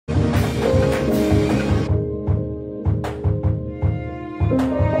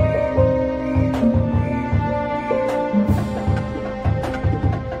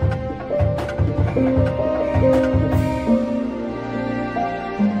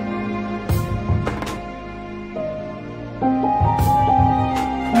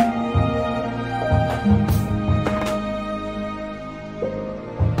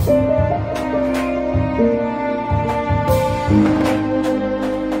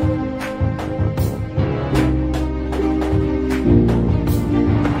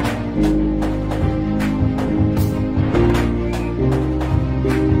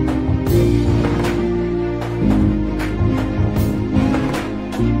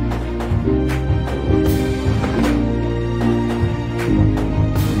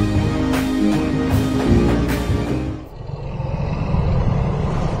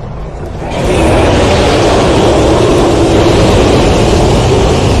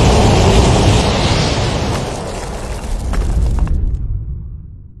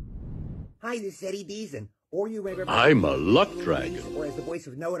Hi, this is Eddie Beeson, or you may remember I'm a luck dragon. or as the voice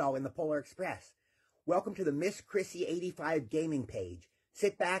of Know-It-All in the Polar Express. Welcome to the Miss Chrissy 85 gaming page.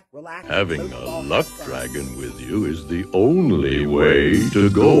 Sit back, relax. Having a luck dragon with you is the only way to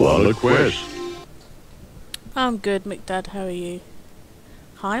go on a quest. I'm good, McDad. How are you?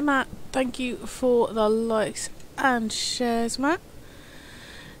 Hi, Matt. Thank you for the likes and shares, Matt.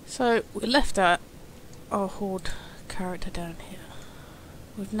 So, we left our horde character down here.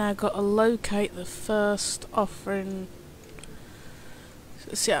 We've now got to locate the first offering. So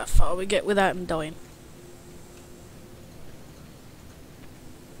let's see how far we get without him dying.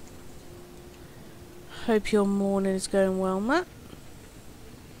 Hope your morning is going well, Matt.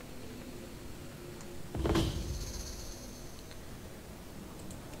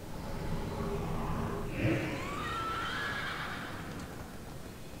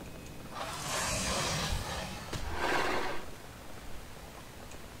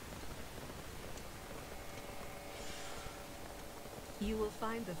 You will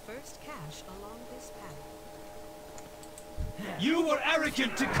find the first cache along this path. You were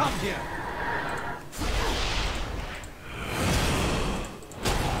arrogant to come here!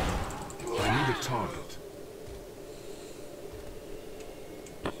 I need a target.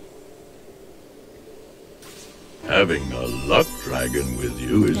 Having a luck dragon with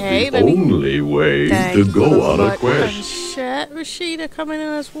you is Hey, the baby. only way Thank to you for go the on a like and quest. share. Rashida coming in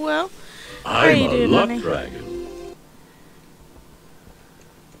as well. How I'm you a doing, luck honey? dragon.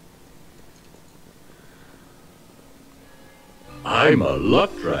 I'm a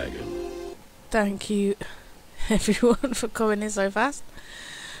luck dragon. Thank you, everyone, for coming in so fast.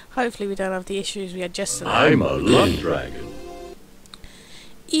 Hopefully we don't have the issues we had yesterday. I'm a luck dragon.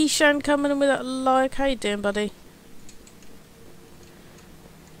 Ishan coming in with that like. How you doing, buddy?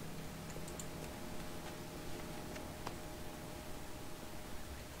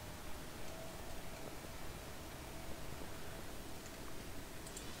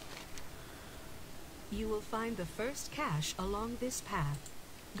 You will find the first cache along this path.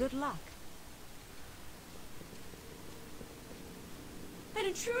 Good luck. An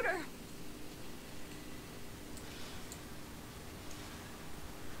intruder!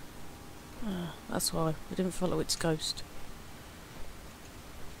 That's why we didn't follow its ghost.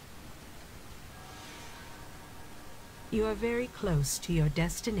 You are very close to your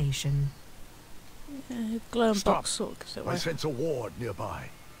destination. Glowing Stop. box sort of gives it I away. sense a ward nearby.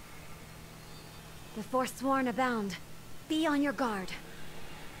 The Forsworn abound. Be on your guard.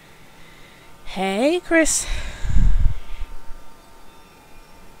 Hey, Chris.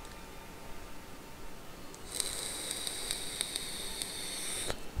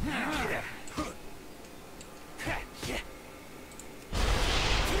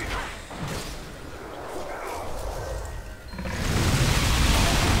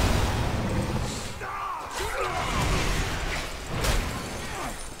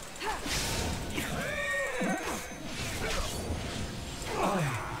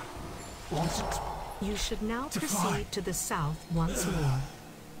 You should now proceed to the south once more.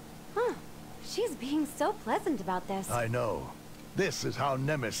 Huh. She's being so pleasant about this. I know. This is how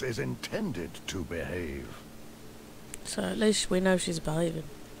Nemesis is intended to behave. So at least we know she's behaving.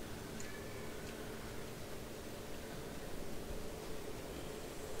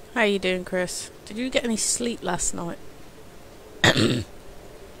 How you doing, Chris? Did you get any sleep last night?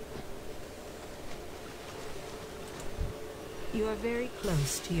 You are very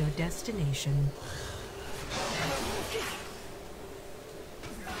close to your destination.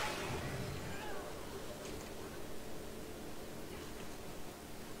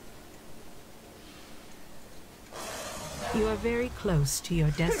 You are very close to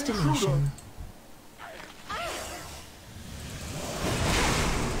your destination.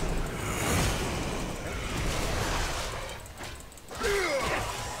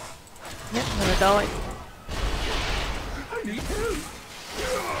 Yep, I'm gonna die. I need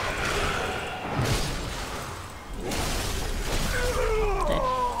help! Dead.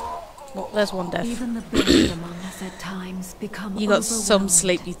 Well, there's one death. Even the best among us at times become You got some overwhelmed.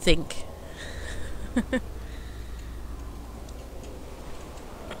 sleep, you think.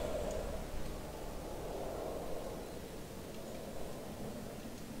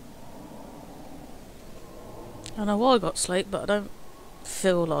 I know I got sleep, but I don't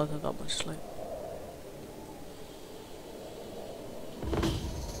feel like I got much sleep.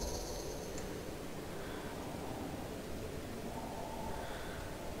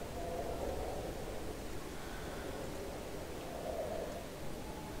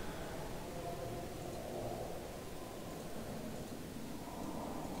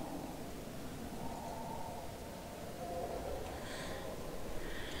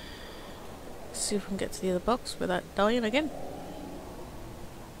 see if we can get to the other box without dying again.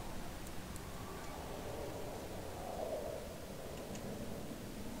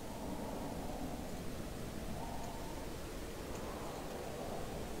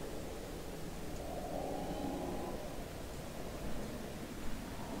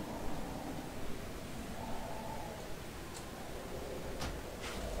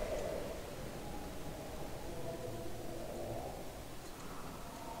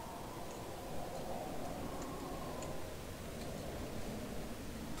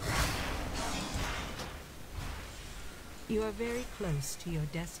 You are very close to your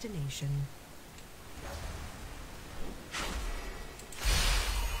destination.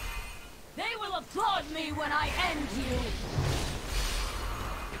 They will applaud me when I end you!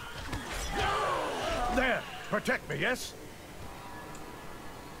 There! Protect me, yes?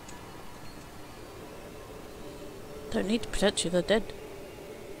 Don't need to protect you, they're dead.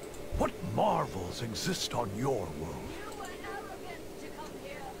 What marvels exist on your world? You were arrogant to come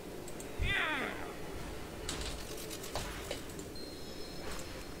here!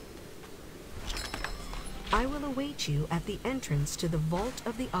 I will await you at the entrance to the Vault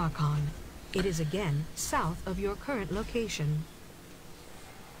of the Archon. It is again south of your current location.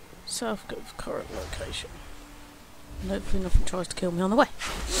 South of current location. And hopefully nothing tries to kill me on the way.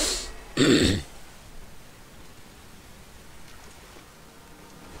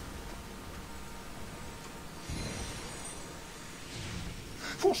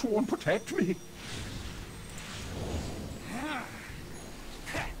 Forsworn, protect me.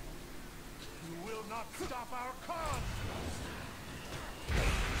 You will not stop our cause!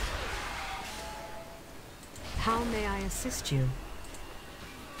 How may I assist you?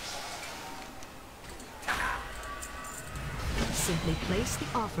 Simply place the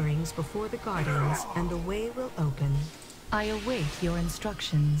offerings before the guardians and the way will open. I await your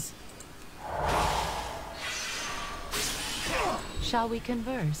instructions. Shall we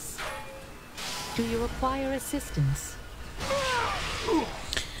converse? Do you require assistance?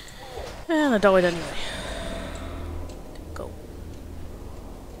 And I died anyway. Go.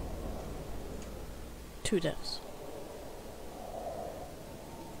 2 deaths.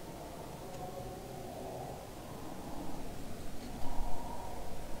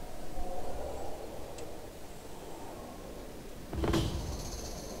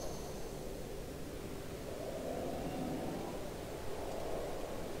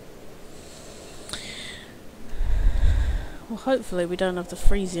 Well, hopefully we don't have the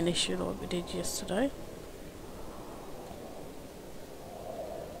freezing issue like we did yesterday.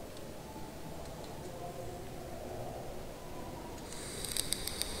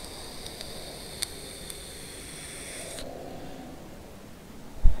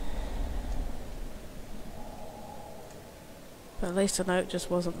 But at least I know it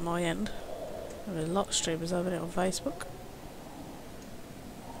just wasn't my end. There were a lot of streamers having it on Facebook.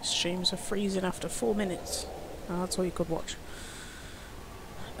 Streams are freezing after 4 minutes. And that's all you could watch.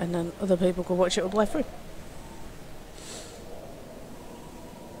 And then other people could watch it all the way through.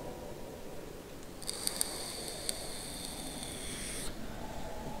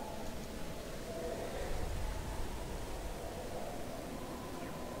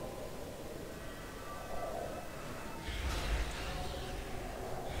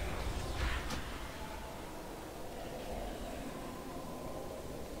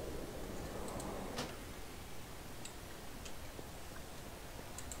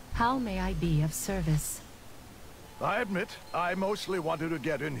 How may I be of service? I admit, I mostly wanted to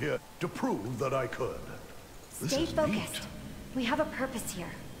get in here to prove that I could. This Stay is focused. neat. We have a purpose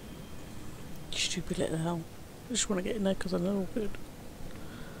here. Stupid little hell. I just want to get in there because I know good.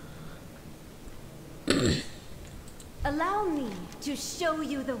 Allow me to show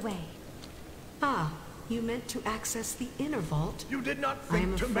you the way. Ah, you meant to access the inner vault? You did not I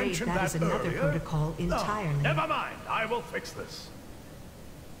am think to afraid mention that is another earlier? protocol entirely. No, never mind. I will fix this.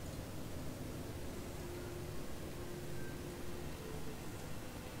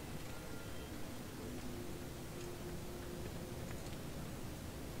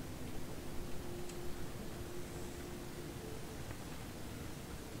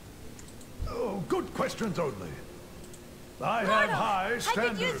 Oh, good questions only. I have high I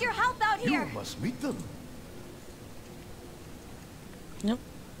standards. could use your help out here. You must meet them. Nope.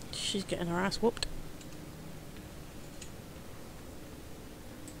 She's getting her ass whooped.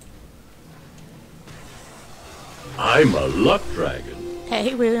 I'm a luck dragon.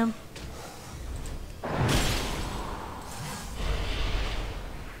 Hey, William.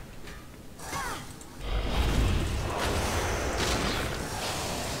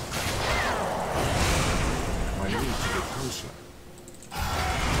 I need to get closer.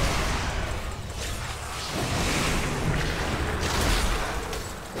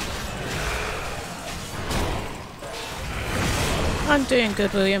 I'm doing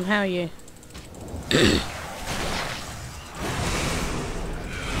good, William. How are you?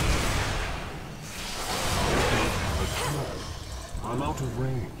 I'm out of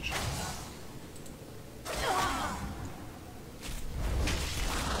range.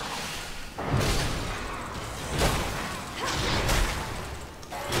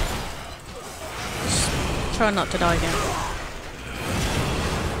 Try not to die again.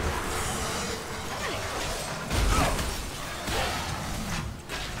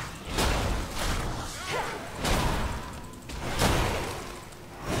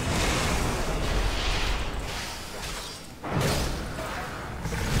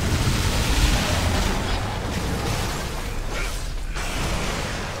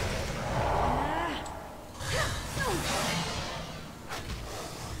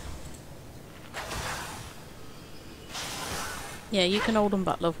 Yeah, you can hold them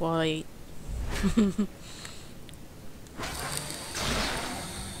back, love, while I eat.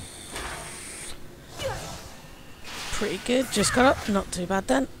 Pretty good, just got up, not too bad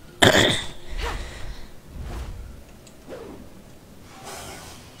then.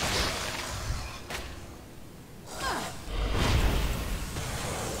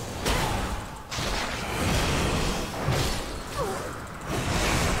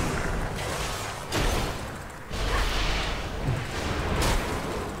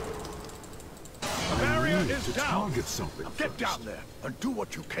 Target something. Get down there and do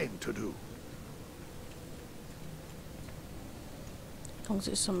what you came to do. As long as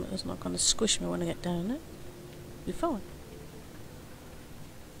it's something that's not going to squish me when I get down there, be fine.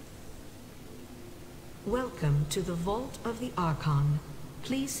 Welcome to the Vault of the Archon.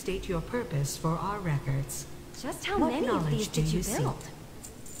 Please state your purpose for our records. Just how What many of knowledge these do did you seek? build?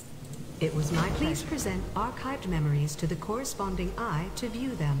 It was my please present archived memories to the corresponding eye to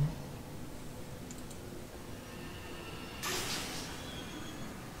view them.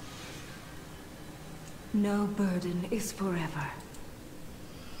 No burden is forever.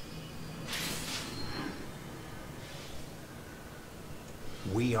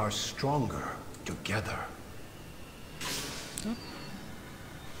 We are stronger together.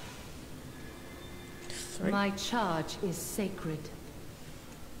 My charge is sacred.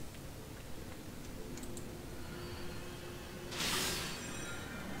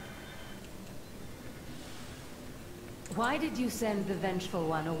 Why did you send the Vengeful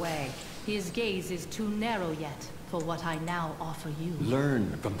One away? His gaze is too narrow yet for what I now offer you. Learn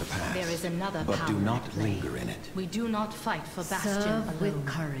from the past. There is another but power do not at play. linger in it. We do not fight for Bastion Serve alone. with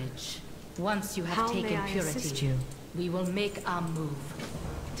courage. Once you have How taken may I purity, assist you? we will make our move.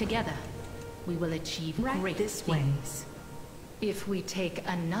 Together, we will achieve Right great this way. things. If we take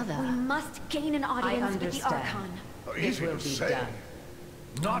another, We must gain an audience with the understand. Archon. Easy will to be say, done.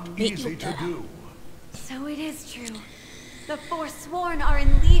 not easy to do. So it is true. The Forsworn are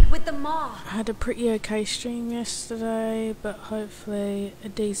in league with the Maw. I had a pretty okay stream yesterday, but hopefully a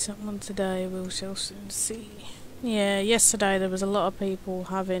decent one today. We shall soon see. Yeah, yesterday there was a lot of people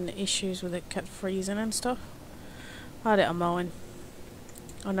having issues with it, kept freezing and stuff. I had it on mine.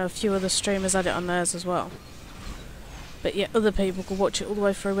 I know a few other streamers had it on theirs as well. But yeah, other people could watch it all the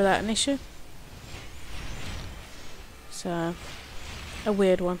way through without an issue. So, a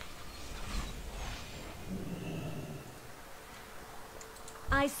weird one.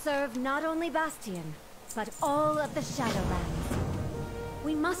 I serve not only Bastion, but all of the Shadowlands.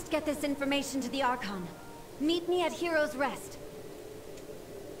 We must get this information to the Archon. Meet me at Hero's Rest.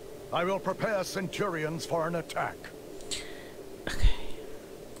 I will prepare Centurions for an attack. Okay.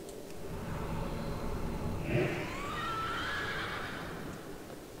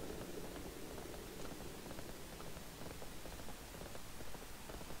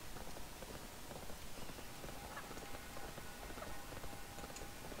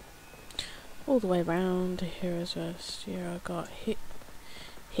 All the way round to Hero's Rest. Here I got hit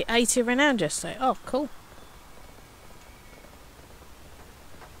 80 renown yesterday. Oh, cool.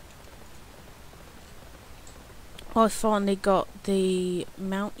 I finally got the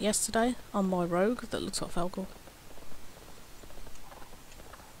mount yesterday on my rogue that looks like Falcor.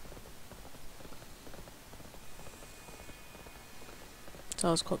 So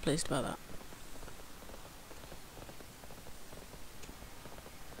I was quite pleased about that.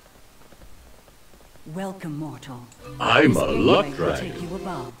 Welcome, mortal. I'm This a gateway luck will dragon. take you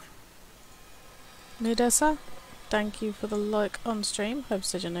above. Nudessa, thank you for the like on stream. Hope I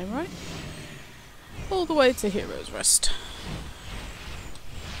said your name right. All the way to Hero's Rest.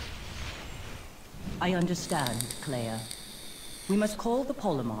 I understand, Clea. We must call the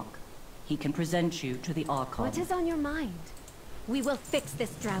Polemarch. He can present you to the Archon. What is on your mind? We will fix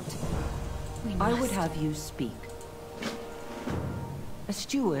this drought. We I must. would have you speak. A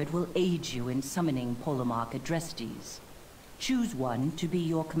steward will aid you in summoning Polemarch Adrestes. Choose one to be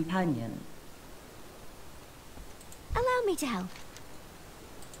your companion. Allow me to help.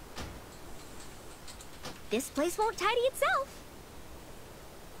 This place won't tidy itself.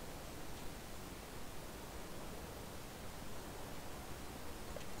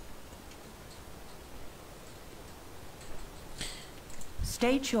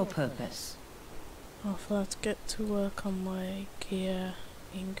 State your purpose. I'll have to get to work on my gear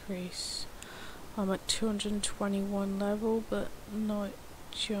increase. I'm at 221 level, but night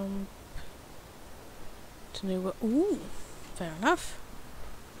jump to new. Ooh, fair enough.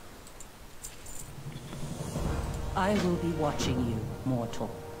 I will be watching you, mortal.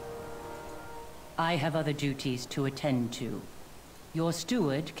 I have other duties to attend to. Your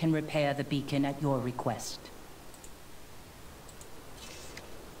steward can repair the beacon at your request.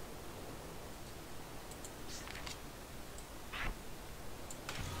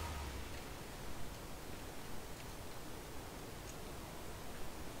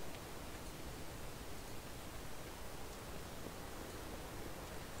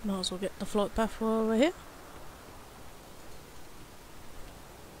 Might as well get the flight path while we're here.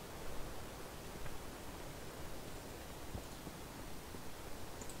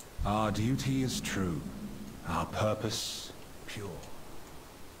 Our duty is true. Our purpose pure.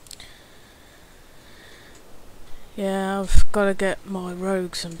 Yeah, I've got to get my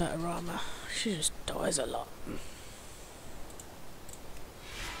rogue some better armor. She just dies a lot.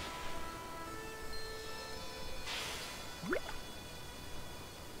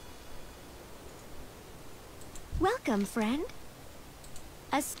 Welcome, friend.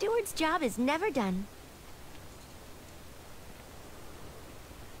 A steward's job is never done.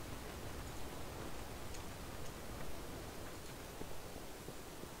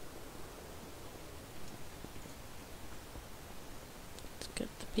 Let's get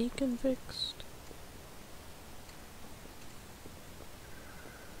the beacon fixed.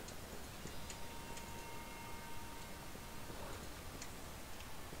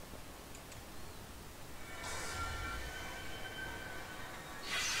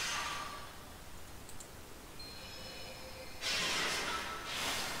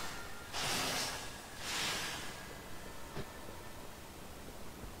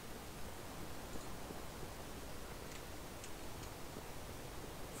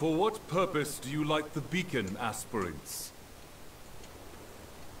 For what purpose do you like the beacon, aspirants?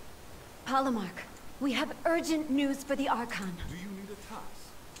 Polemarch, we have urgent news for the Archon. Do you need a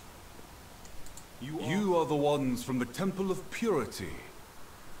task? You are the ones from the Temple of Purity.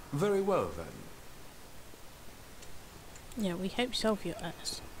 Very well, then. Yeah, we hope so for your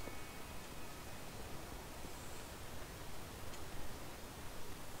ass.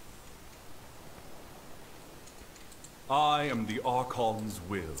 I am the Archon's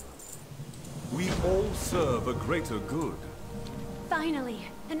will. We all serve a greater good. Finally,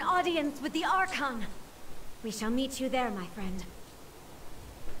 an audience with the Archon. We shall meet you there, my friend.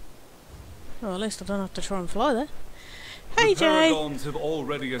 Well, at least I don't have to try and fly there. Hey, the Jay! Paragons have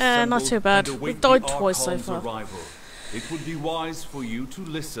already assembled Not too bad. and We've await died the twice so Archon's far. arrival. It would be wise for you to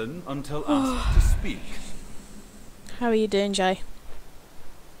listen until asked to speak. How are you doing, Jay?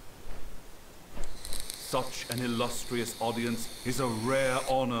 Such an illustrious audience is a rare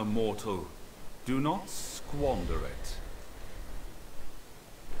honor, mortal. Do not squander it.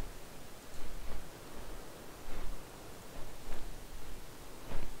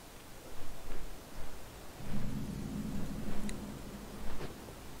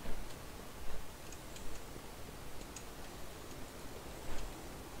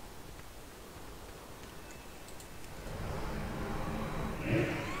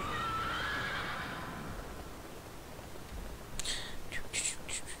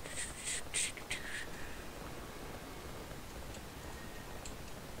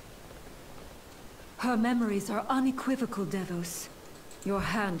 Her memories are unequivocal, Devos. Your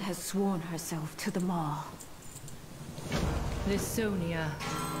hand has sworn herself to the Maw. Lysonia.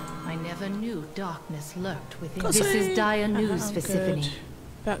 I never knew darkness lurked within. This is dire news for Symphony.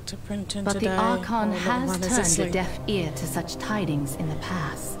 Back to printing But today. the Archon has turned a asleep. deaf ear to such tidings in the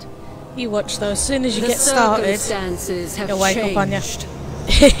past. You watch though, as soon as you The get started, circumstances have he'll wake up on you. changed.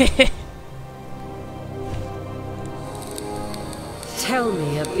 Tell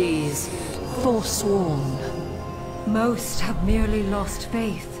me of these forsworn. Most have merely lost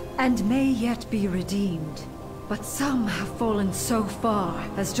faith, and may yet be redeemed. But some have fallen so far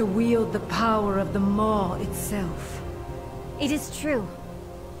as to wield the power of the Maw itself. It is true.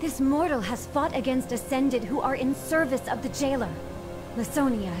 This mortal has fought against Ascended who are in service of the Jailer.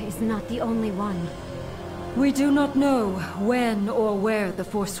 Lysonia is not the only one. We do not know when or where the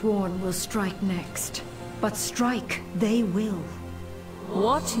Forsworn will strike next, but strike they will.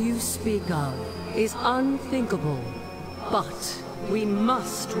 What you speak of is unthinkable, but we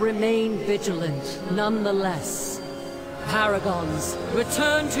must remain vigilant nonetheless. Paragons,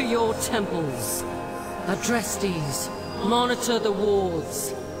 return to your temples. Adrestes, monitor the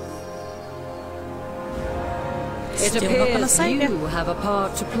wards. It appears you have a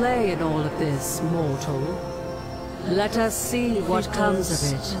part to play in all of this, mortal. Let us see what comes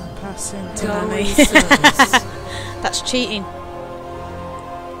of it. Go in service. That's cheating.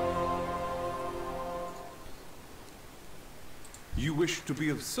 You wish to be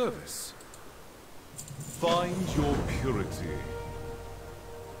of service? Find your purity.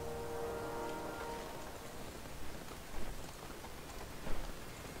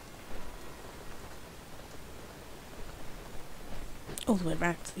 All the way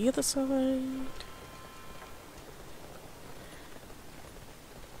back to the other side.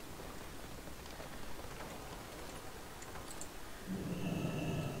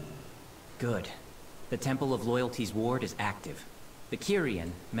 Good. The Temple of Loyalty's ward is active. The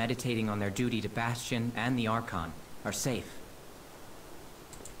Kyrian, meditating on their duty to Bastion and the Archon, are safe.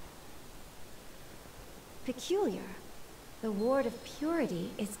 Peculiar. The Ward of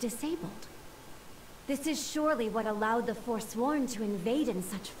Purity is disabled. This is surely what allowed the Forsworn to invade in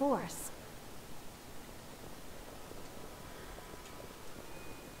such force.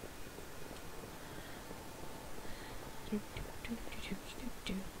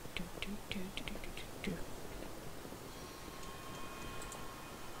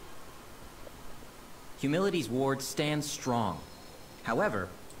 Humility's ward stands strong. However,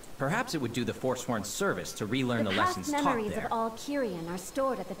 perhaps it would do the Forsworn service to relearn the lessons taught there. The past memories of all Kyrian are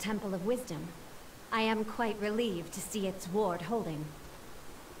stored at the Temple of Wisdom. I am quite relieved to see its ward holding.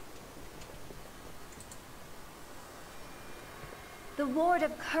 The Ward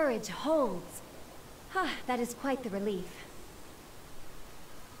of Courage holds. That is quite the relief.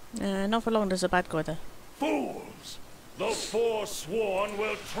 Not for long, there's a bad guy there. Fools! The Forsworn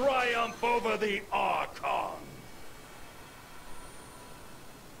will triumph over the Archon!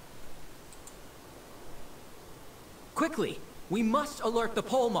 Quickly! We must alert the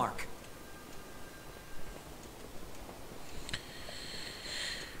pole mark!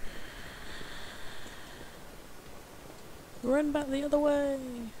 Run back the other way!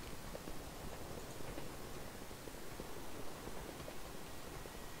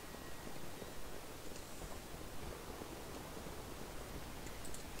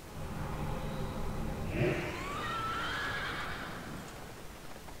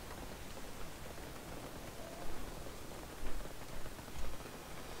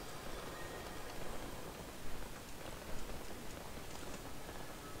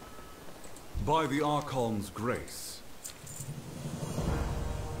 By the Archon's grace.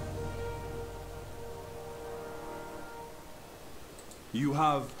 You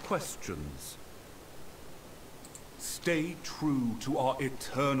have questions. Stay true to our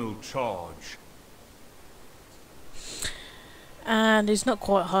eternal charge. And he's not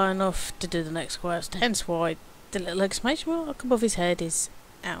quite high enough to do the next quest, hence why the little exclamation mark above his head is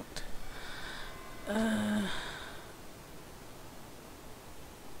out.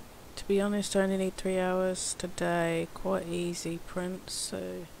 To be honest, I only need 3 hours today. Quite easy, Prince.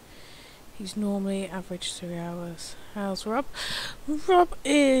 So he's normally average 3 hours. How's Rob? Rob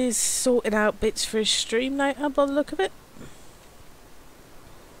is sorting out bits for his stream later by the look of it.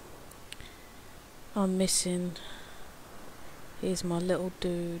 I'm missing. Here's my little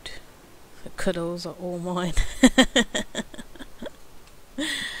dude. The cuddles are all mine.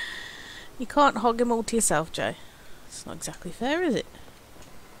 You can't hog him all to yourself, Joe. It's not exactly fair, is it?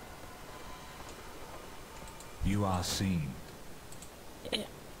 You are seen. Yeah,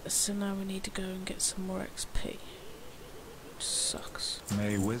 so now we need to go and get some more XP. Sucks.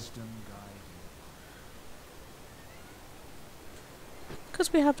 May wisdom guide you.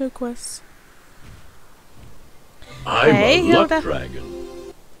 Because we have no quests. I'm hey, a Hilda. luck dragon.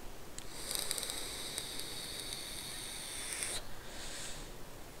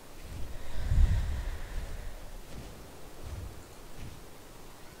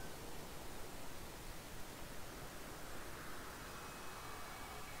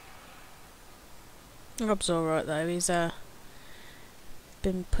 Rob's alright though, he's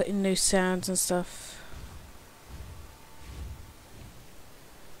been putting new sounds and stuff.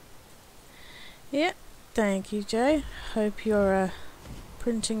 Yeah, thank you, Joe. Hope your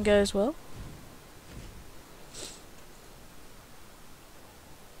printing goes well.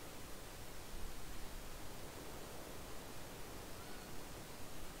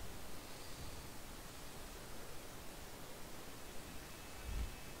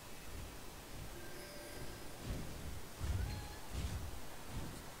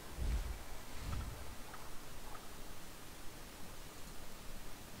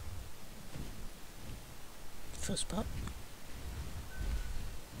 for a spot.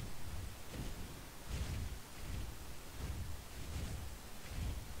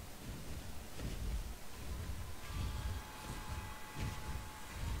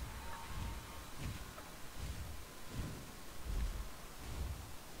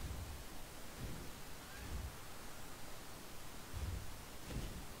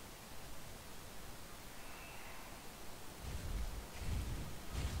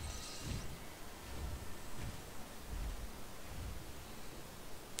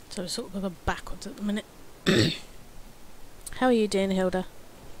 So we're sort of going backwards at the minute. How are you doing, Hilda?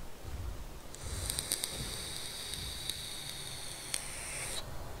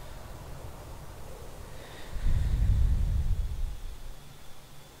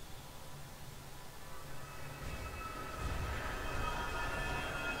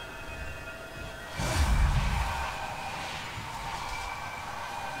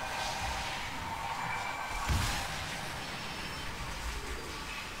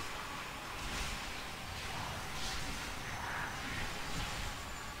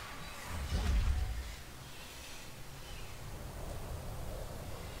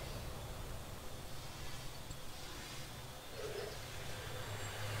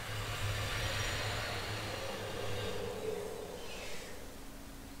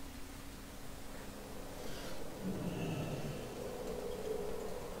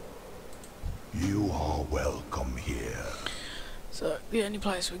 You are welcome here. So the only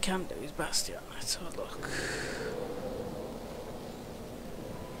place we can do is Bastion. Let's have a look.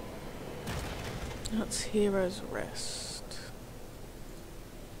 That's Hero's Rest.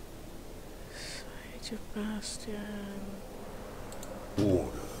 Sage of Bastion.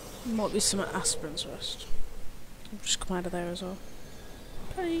 Order. Might be some at Aspirin's Rest. I'll just come out of there as well.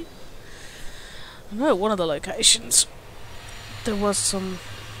 Okay. I know at one of the locations there was some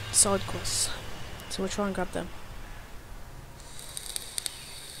side quests, so we'll try and grab them.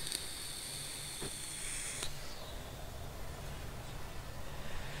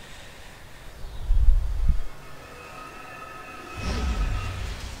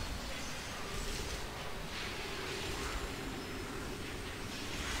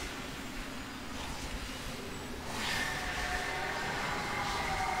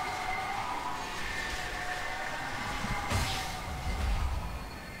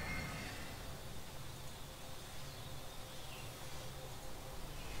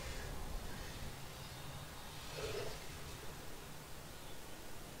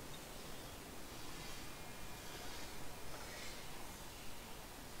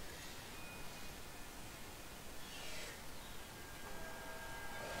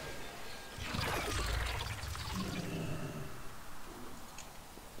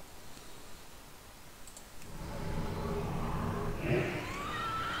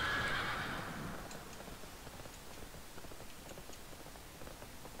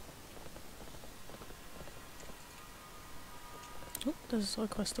 Oh, there's a side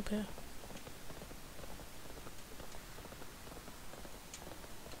quest up here.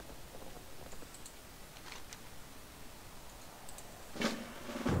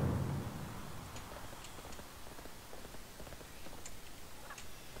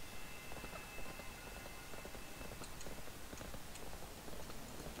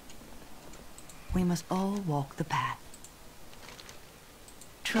 We must all walk the path.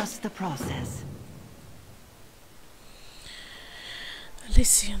 Trust the process.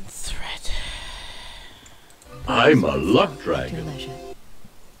 Elysian thread. I'm a luck dragon.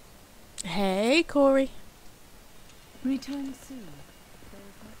 Hey, Corey. Return soon.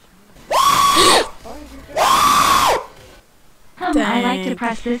 I like to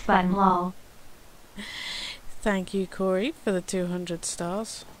press this button, lol. Thank you, Corey, for the 200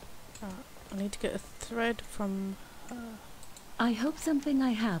 stars. I need to get a thread from her. I hope something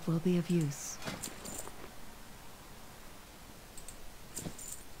I have will be of use.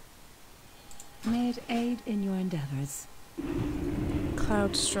 May it aid in your endeavors.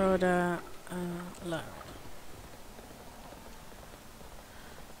 Cloud Strider, low.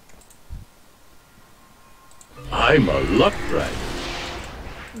 I'm a luck dragon.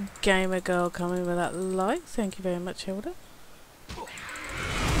 Gamer girl coming with that like. Thank you very much, Hilda.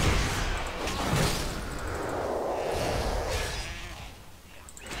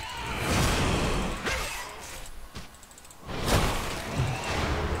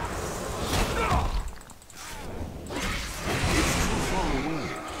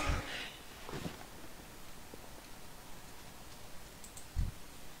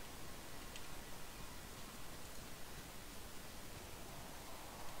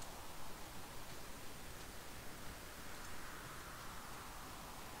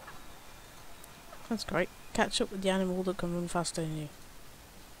 That's great. Catch up with the animal that can run faster than you.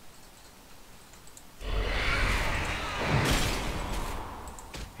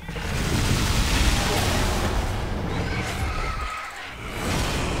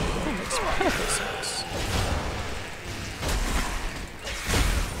 That makes perfect sense.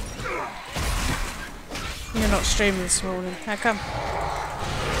 You're not streaming this morning. How come?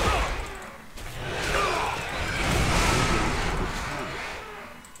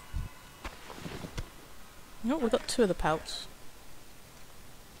 Oh, we've got 2 of the pelts.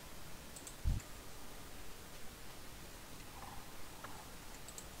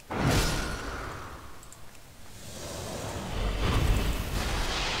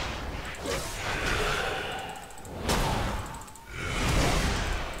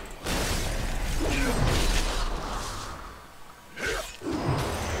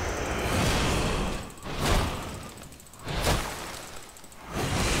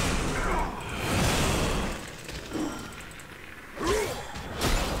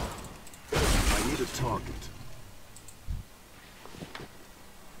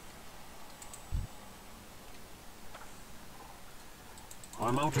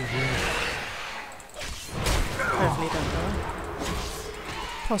 I'm out of range. Hopefully don't die.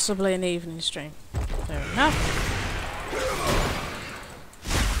 Possibly an evening stream. Fair enough.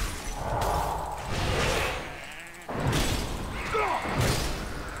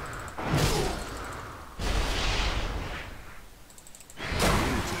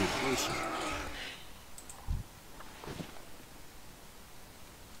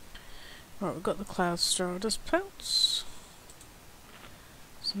 Right, we've got the Cloud Strider's pelts.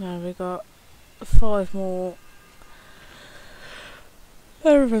 So now we've got 5 more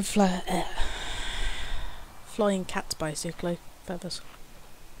flying cats, basically, feathers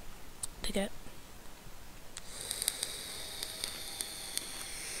to get.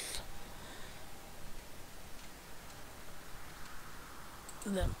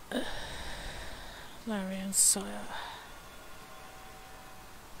 Them Larry and Sire.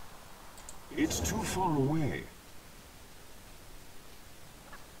 It's too far away.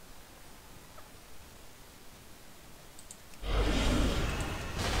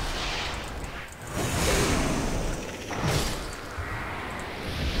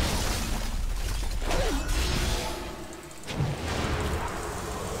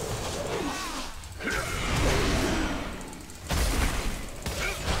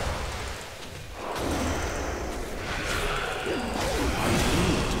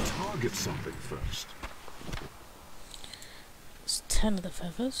 Get something first. It's 10 of the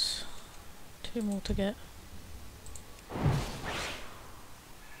feathers. 2 more to get.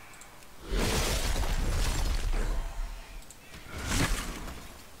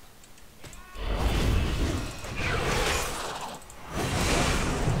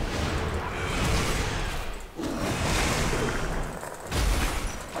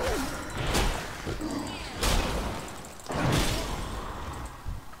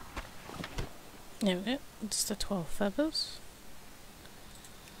 There we go, it's the 12 feathers.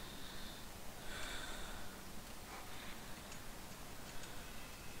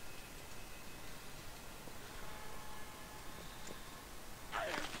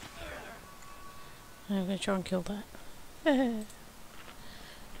 I'm going to try and kill that.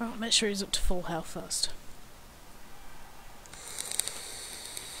 Right, make sure he's up to full health first.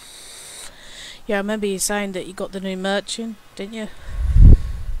 Yeah, I remember you saying that you got the new merch in, didn't you?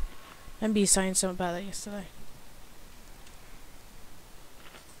 I remember you saying something about that yesterday.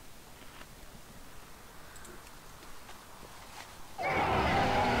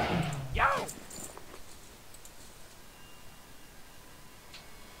 Yo!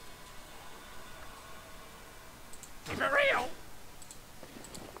 Keep it real!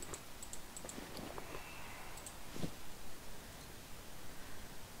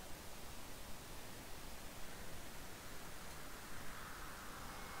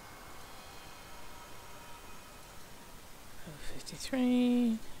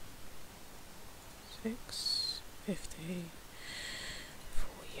 $53, 6, 50,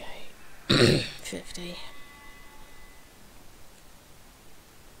 48, 50.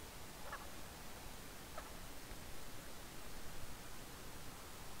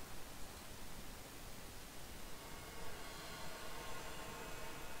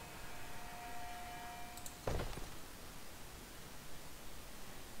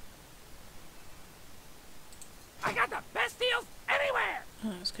 I got the best deals anywhere!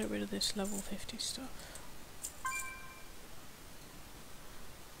 Right, let's get rid of this level 50 stuff.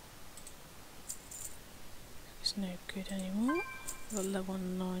 It's no good anymore. We've got level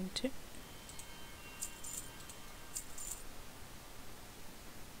 90.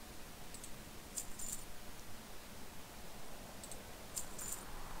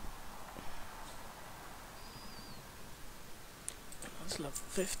 That's level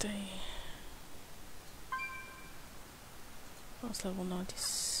 50. That's level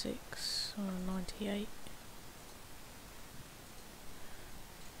 96 or 98.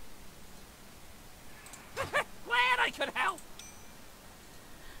 Glad I could help!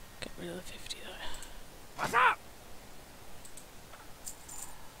 Get rid of the 50 though. What's up?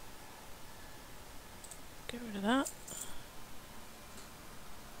 Get rid of that.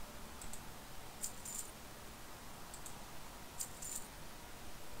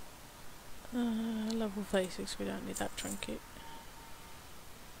 Level 36, we don't need that trinket.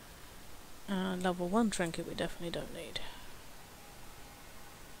 Level 1 trinket we definitely don't need.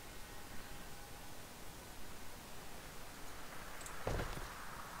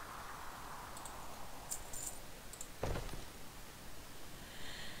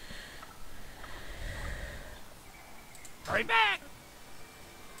 Hurry back!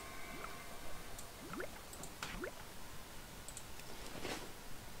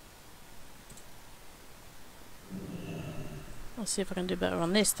 I'll see if I can do better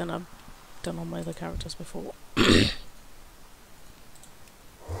on this than I've done on my other characters before.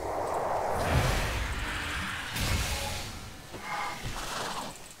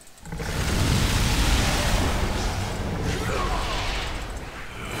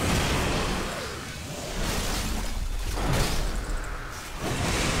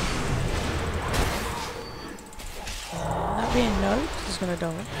 That being no, he's gonna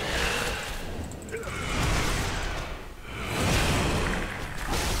die.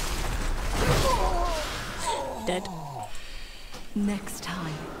 Dead. Next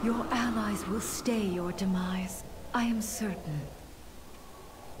time, your allies will stay your demise. I am certain.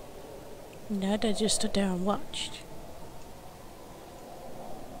 No, they just stood there and watched.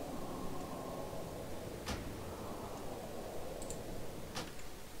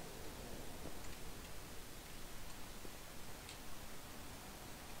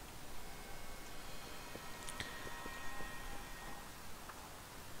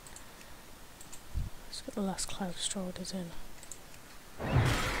 Let's get the last cloud striders in.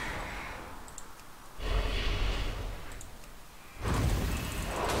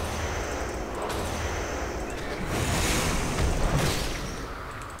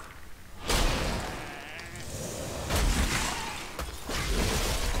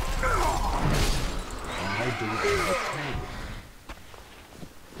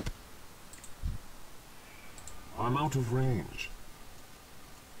 I'm out of range.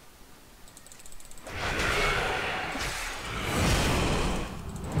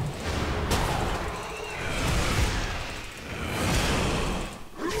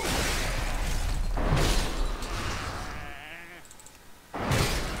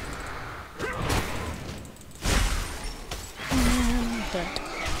 Dead.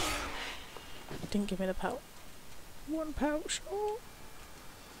 Didn't give me the pout. One pout short.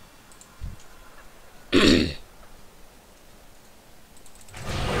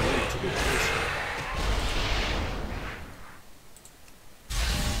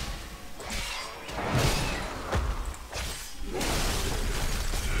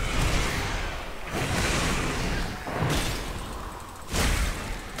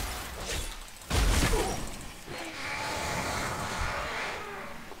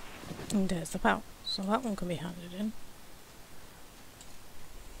 And there's the pout. So that one can be handed in.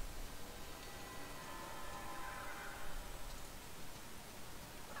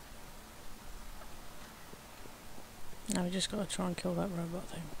 Now we just gotta try and kill that robot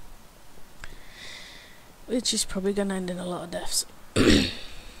thing. Which is probably gonna end in a lot of deaths.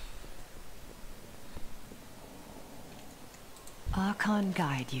 Archon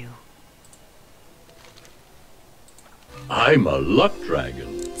guide you. I'm a luck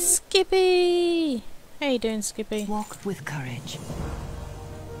dragon. Skippy! How you doing, Skippy? Walk with courage.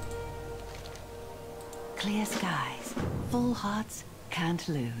 Clear skies. Full hearts can't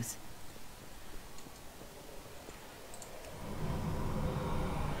lose.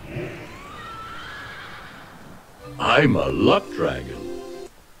 I'm a luck dragon.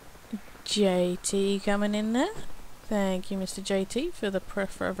 JT coming in there. Thank you, Mr. JT, for the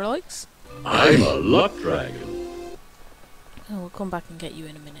forever likes. I'm a luck dragon. Oh, we'll come back and get you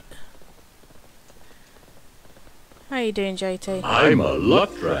in a minute. How you doing, JT? I'm a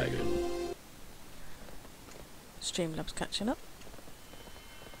luck dragon. Streamlabs catching up.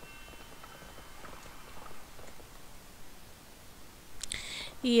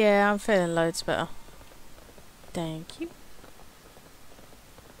 Yeah, I'm feeling loads better. Thank you.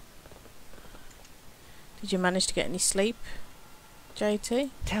 Did you manage to get any sleep, JT?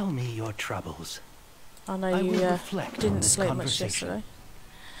 Tell me your troubles. I know you didn't sleep much yesterday.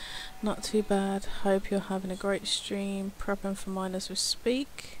 Not too bad. Hope you're having a great stream. Prepping for mine as we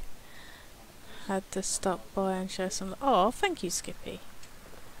speak. Had to stop by and share some. Oh, thank you, Skippy.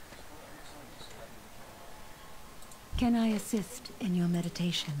 Can I assist in your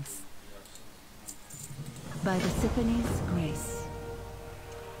meditations? By the Symphony's grace.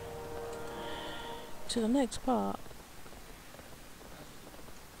 To the next part.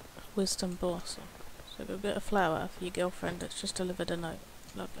 Wisdom Blossom. So go get a flower for your girlfriend that's just delivered a note.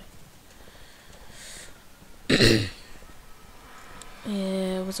 Lovely.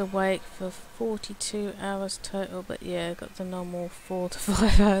 Yeah, I was awake for 42 hours total, but yeah, got the normal 4 to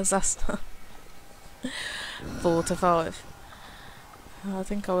 5 hours last night. 4 to 5. I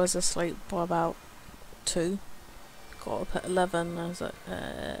think I was asleep by about 2. Got up at 11 and I was like,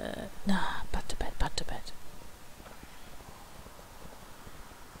 nah, back to bed, back to bed.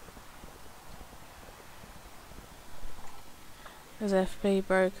 Was FB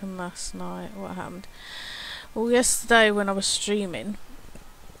broken last night? What happened? Well, yesterday when I was streaming,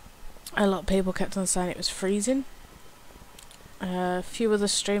 a lot of people kept on saying it was freezing. A few other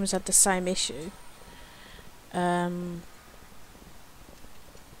streamers had the same issue. Yeah,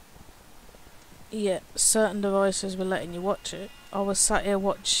 certain devices were letting you watch it. I was sat here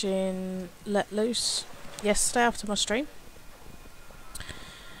watching Let Loose yesterday after my stream.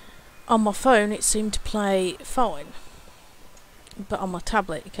 On my phone it seemed to play fine, but on my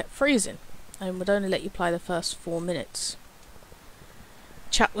tablet it kept freezing and would only let you play the first 4 minutes.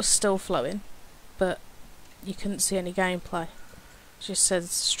 Chat was still flowing, but you couldn't see any gameplay. It just said the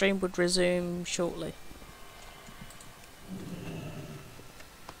stream would resume shortly.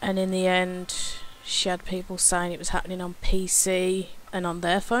 And in the end, she had people saying it was happening on PC and on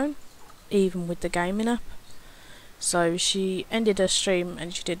their phone, even with the gaming app. So she ended her stream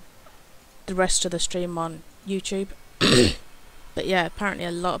and she did the rest of the stream on YouTube. But yeah, apparently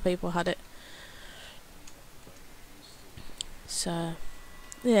a lot of people had it. So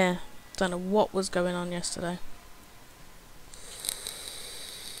yeah, don't know what was going on yesterday.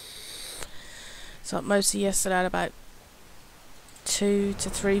 So mostly yesterday I had about 2 to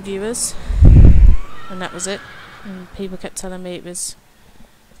 3 viewers, and that was it. And people kept telling me it was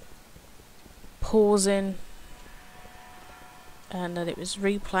pausing and that it was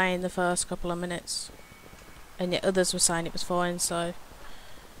replaying the first couple of minutes, and yet others were saying it was fine. So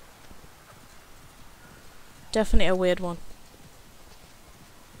definitely a weird one.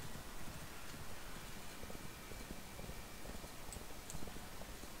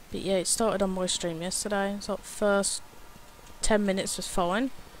 But yeah, it started on my stream yesterday. So first 10 minutes was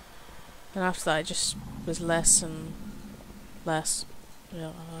fine, and after that it just was less and less.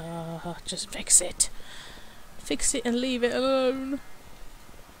 Just fix it. Fix it and leave it alone.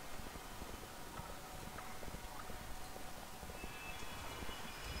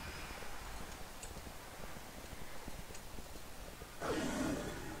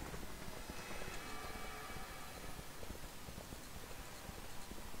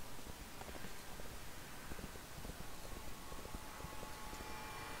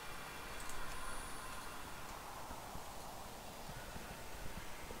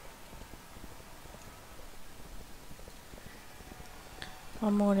 My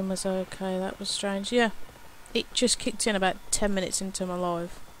morning was okay. That was strange. Yeah, it just kicked in about 10 minutes into my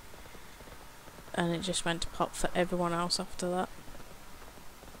live, and it just went to pop for everyone else after that.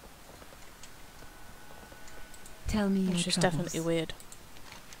 Tell me your which is troubles. Definitely weird.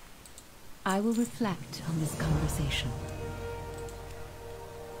 I will reflect on this conversation.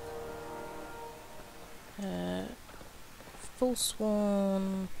 Full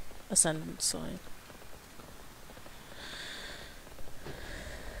Swan Ascendant sign.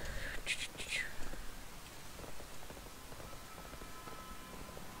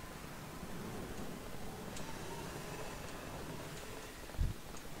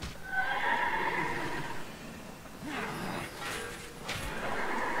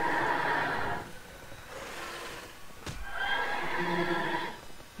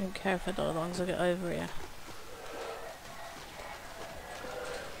 I don't care if I die as long as I get over here.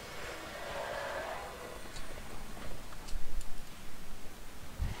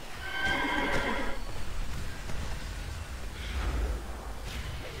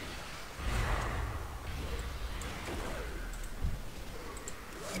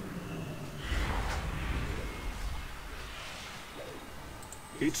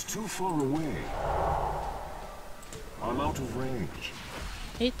 It's too far away. I'm out of range.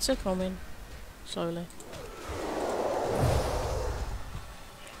 It's a coming. Slowly.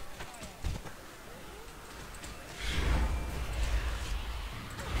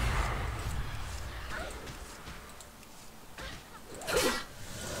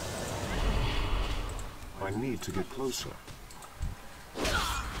 I need to get closer.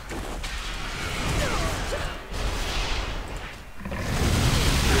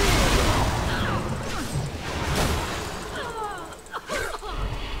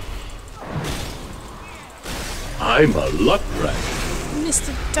 I'm a luck dragon.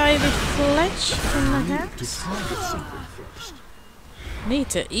 Mr. David Fletch in the house. To target something first. Need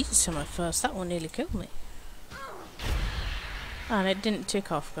to eat something first. That one nearly killed me. And it didn't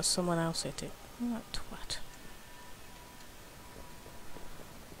tick off because someone else hit it. That twat.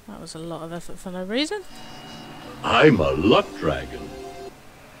 That was a lot of effort for no reason. I'm a luck dragon.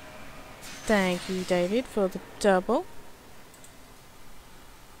 Thank you, David, for the double.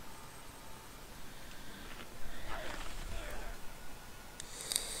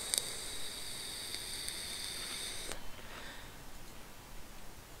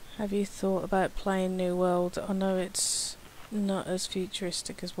 Have you thought about playing New World? I know it's not as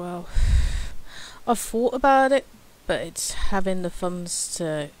futuristic as well. I've thought about it, but it's having the funds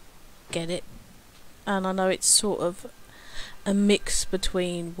to get it. And I know it's sort of a mix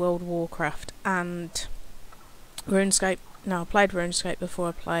between World of Warcraft and RuneScape. Now, I played RuneScape before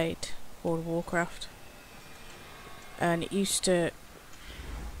I played World of Warcraft. And it used to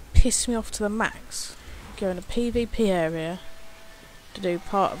piss me off to the max. Go in a PvP area to do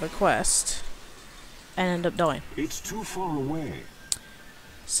part of a quest and end up dying. It's too far away.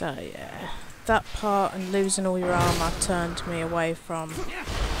 So yeah, that part and losing all your armor turned me away from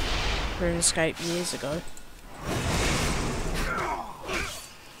RuneScape years ago.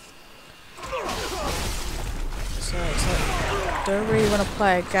 So it's like, I don't really want to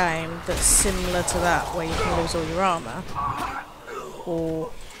play a game that's similar to that where you can lose all your armor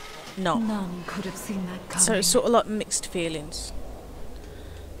or not. None could have seen that coming. So it's sort of like mixed feelings.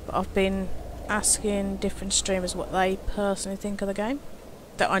 But I've been asking different streamers what they personally think of the game,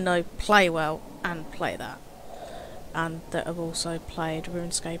 that I know play well and play that, and that have also played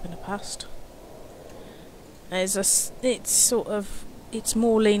RuneScape in the past. It's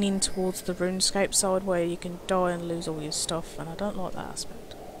more leaning towards the RuneScape side where you can die and lose all your stuff, and I don't like that aspect.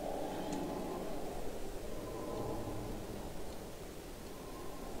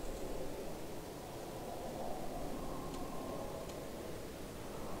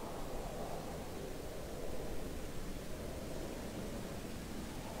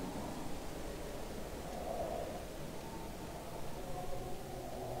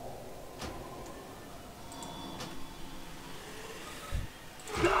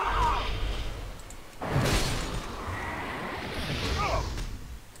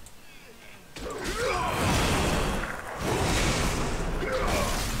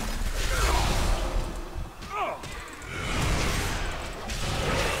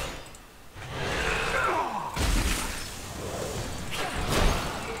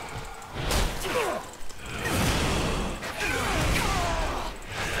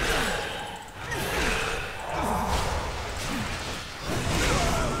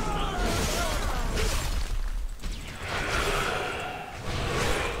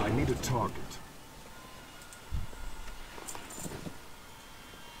 Target.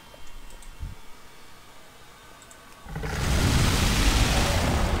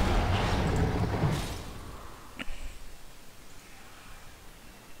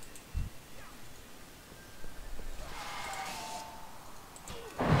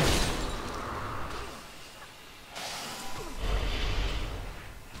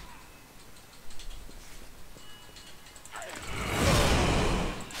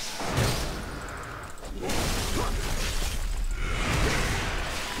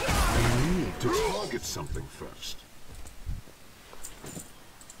 Get something first.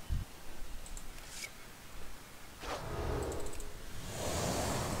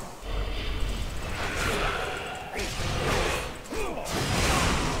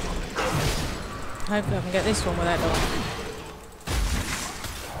 Hopefully I can get this one without dying.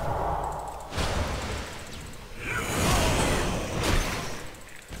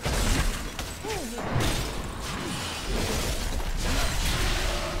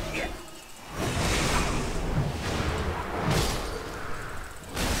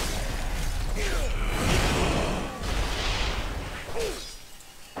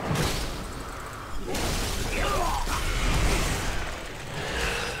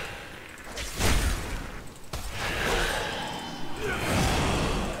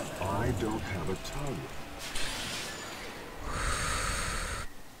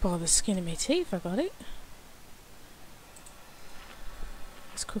 By the skin of my teeth, I got it.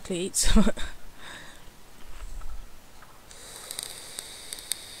 Let's quickly eat some.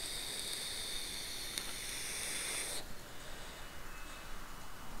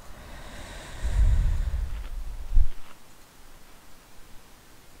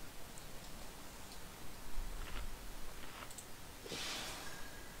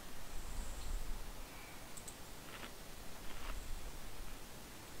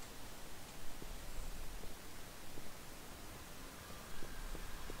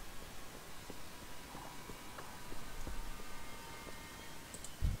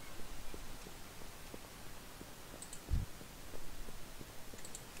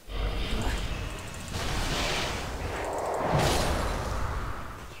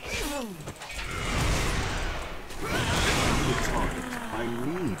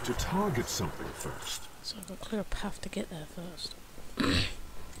 target something first. So I've got to clear a path to get there first. I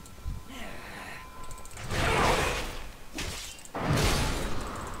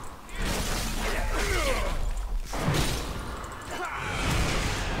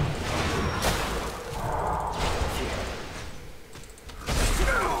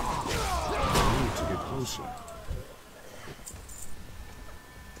need to get closer.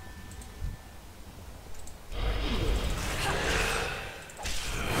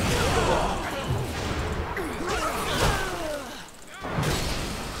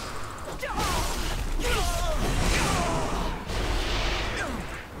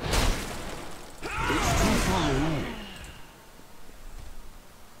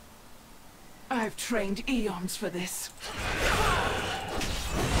 I've trained eons for this.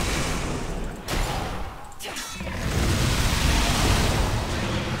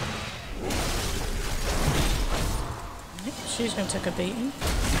 She's going to take a beating.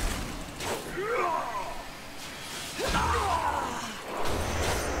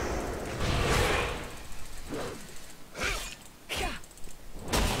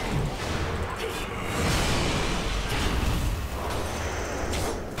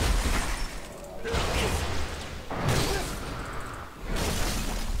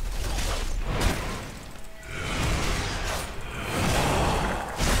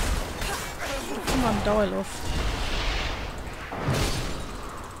 Come on, die, love.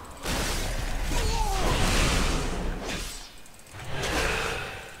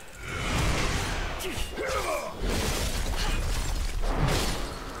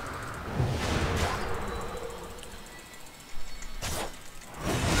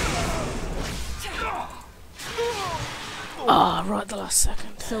 Ah, right at the last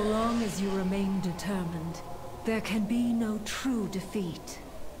second. So long as you remain determined, there can be no true defeat.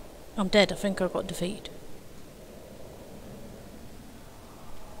 I'm dead. I think I got defeated.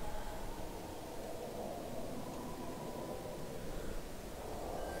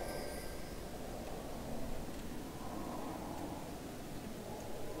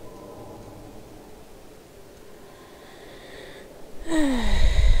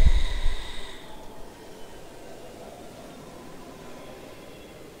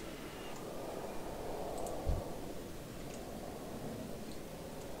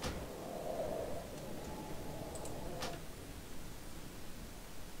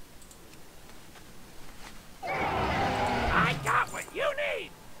 I got what you need!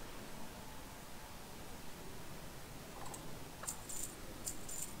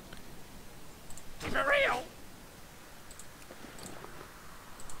 Keep it real!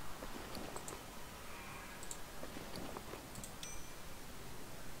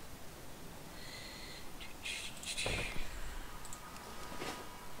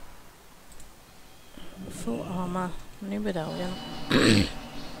 Full armor, new medallion.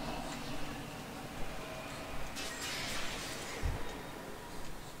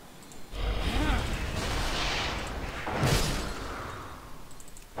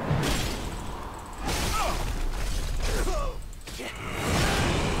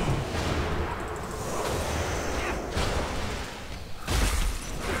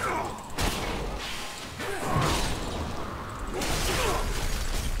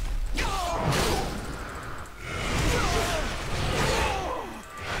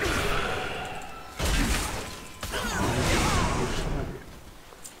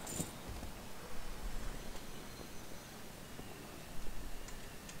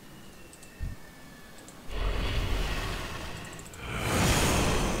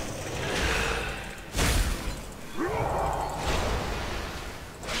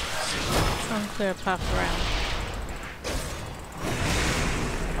 Clear a path around.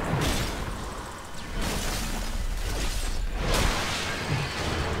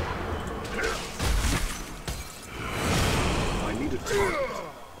 I need a target.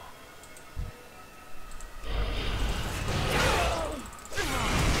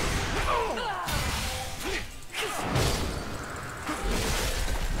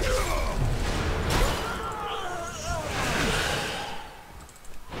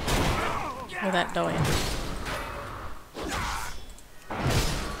 Without dying.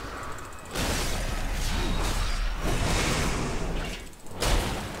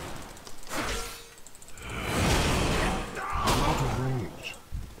 Out of range.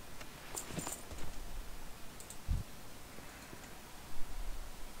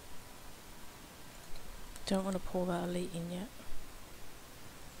 Don't want to pull that elite in yet.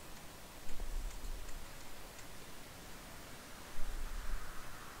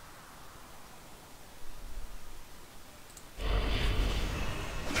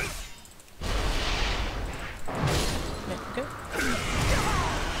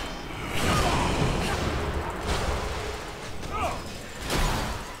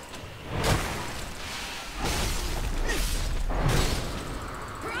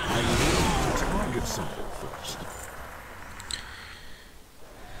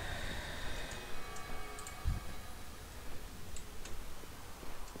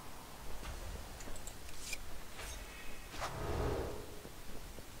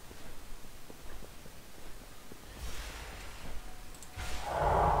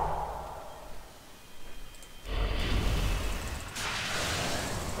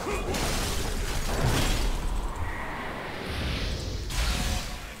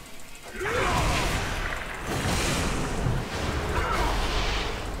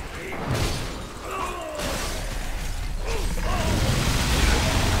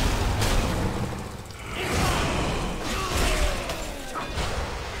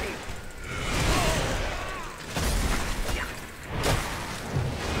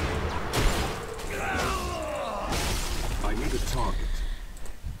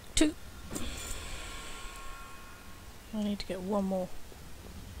 I need to get one more.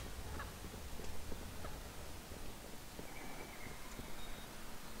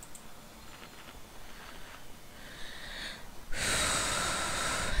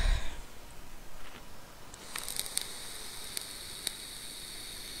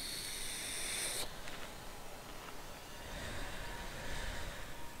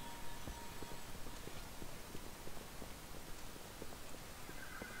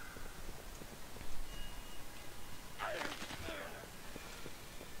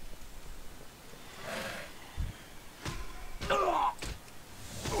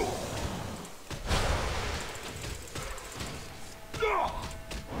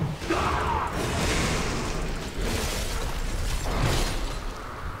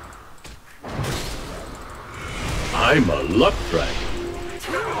 I'm a luck dragon.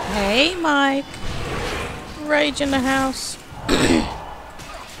 Hey, Mike. Rage in the house. Can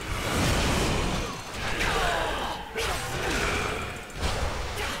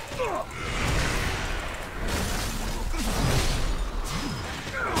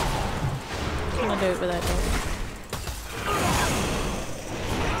I do it without doing it?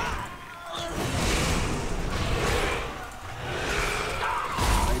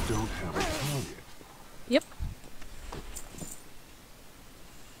 I don't have a target. Yep.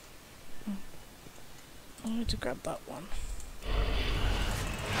 I need to grab that one.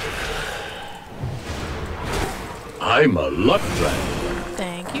 I'm a luck dragon.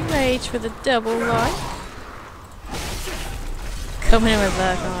 Thank you, Rage, for the double life. Come in with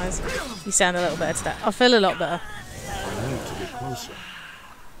that, guys. You sound a little better today. I feel a lot better. I need to get closer.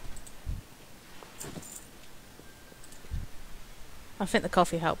 I think the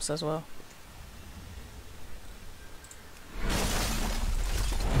coffee helps as well.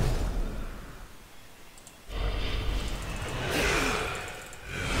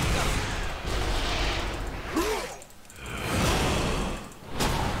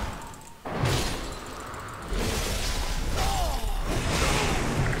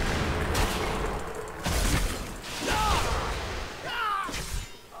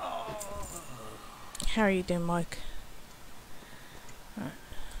 How are you doing, Mike? Right.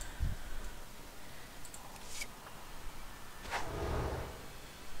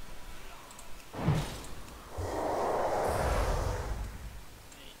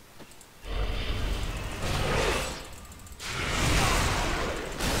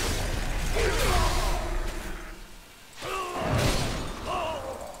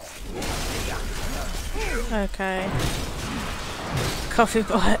 Okay.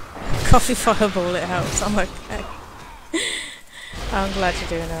 Coffee fireball, it helps. I'm okay. I'm glad you're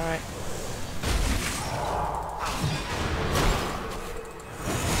doing alright.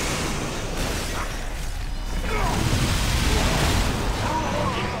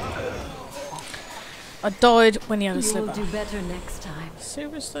 I died when he had a You will sliver. do better next time.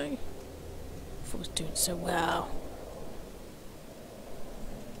 Seriously? I was doing so well.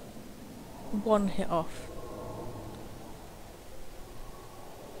 One hit off.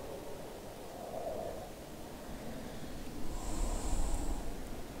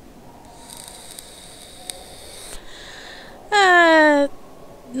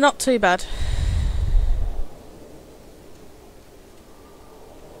 Not too bad.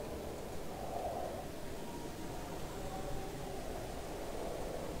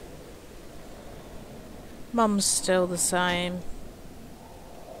 Mum's still the same.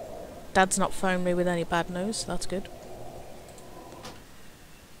 Dad's not phoned me with any bad news, so that's good.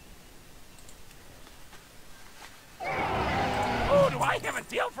 Oh, do I have a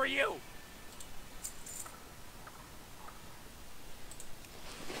deal for you?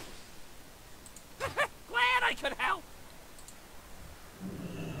 Glad I could help.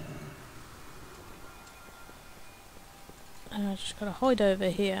 And I just gotta hide over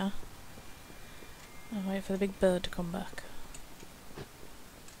here and wait for the big bird to come back.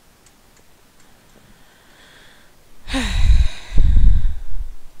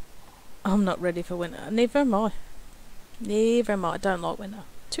 I'm not ready for winter. Neither am I. Neither am I. I don't like winter.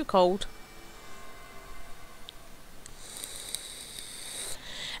 Too cold.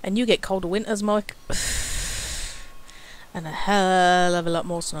 And you get colder winters, Mike. And a hell of a lot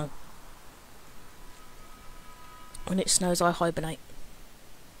more snow. When it snows, I hibernate.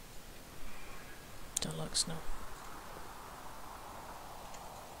 Don't like snow.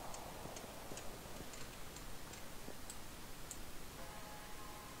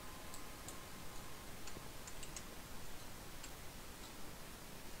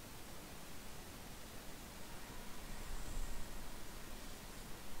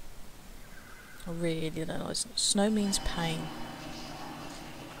 I really don't like snow. Snow means pain.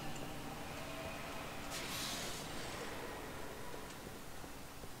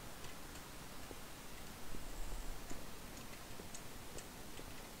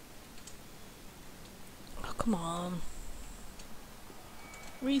 Oh, come on.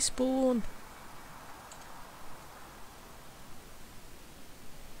 Respawn.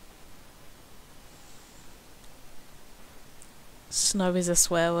 Snow is a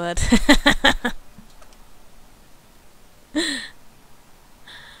swear word.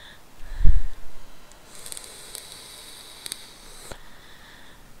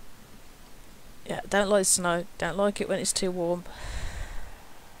 Yeah, don't like snow. Don't like it when it's too warm.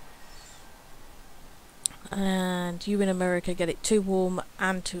 And you in America get it too warm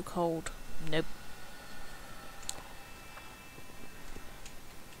and too cold. Nope.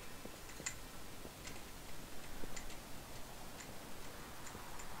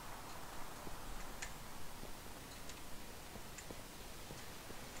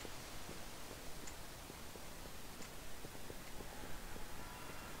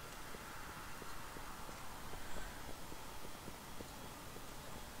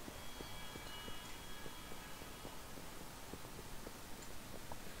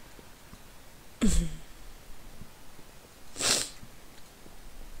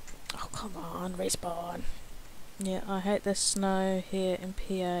 Oh, come on, respawn. Yeah, I hate the snow here in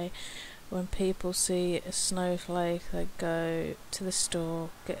PA. When people see a snowflake, they go to the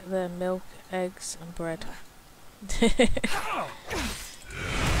store, get their milk, eggs and bread.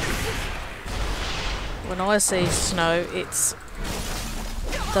 When I see snow, it's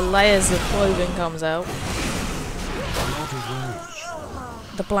the layers of clothing comes out.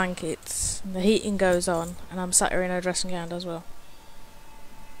 The blankets, the heating goes on, and I'm sat here in a dressing gown as well.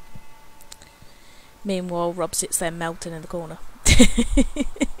 Meanwhile, Rob sits there melting in the corner.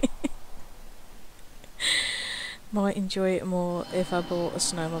 Might enjoy it more if I bought a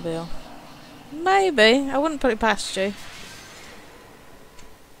snowmobile. Maybe. I wouldn't put it past you.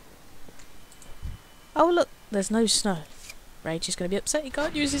 Oh look, there's no snow. Rage is going to be upset he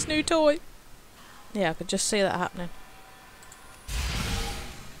can't use his new toy. Yeah, I could just see that happening.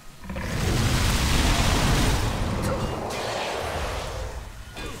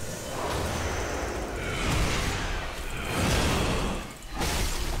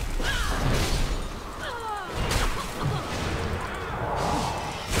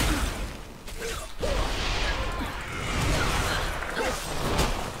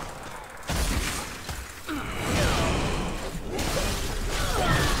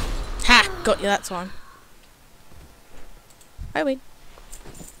 Got you that time. I win.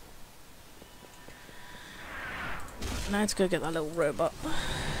 Now let's go get that little robot.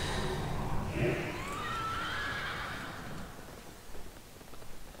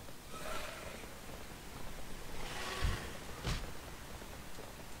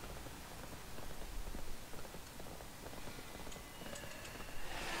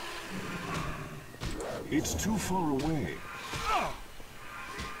 It's too far away.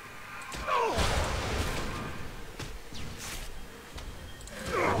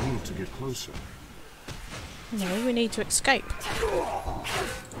 I need to get closer. No, we need to escape.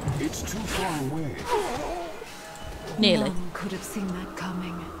 It's too far away. Nearly. None could have seen that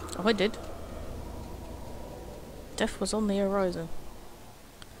coming. Oh, I did. Death was on the horizon.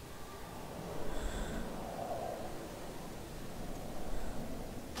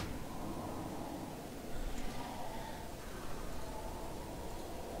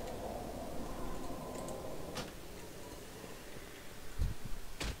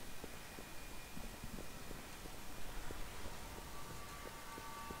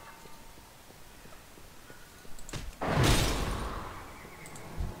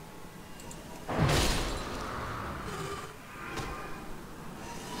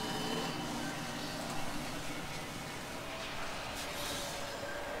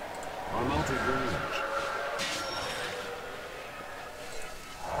 I'm out of range.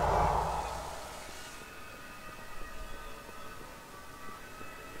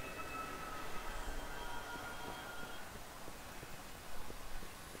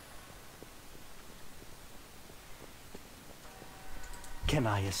 Can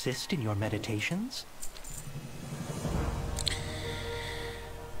I assist in your meditations?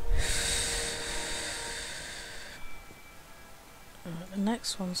 Right, the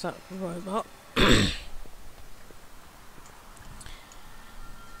next one's that robot.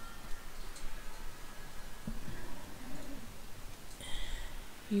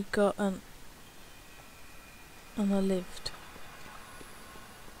 You got an unlived.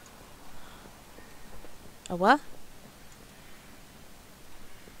 A what?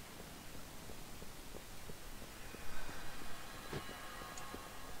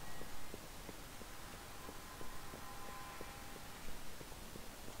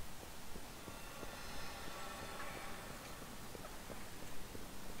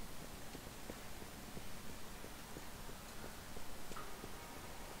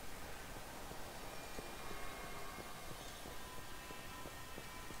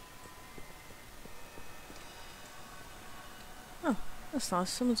 That's nice.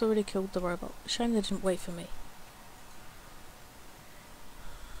 Someone's already killed the robot. Shame they didn't wait for me.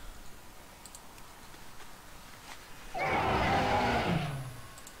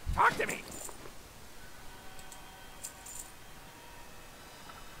 Talk to me.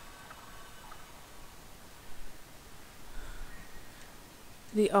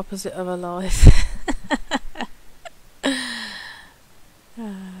 The opposite of alive.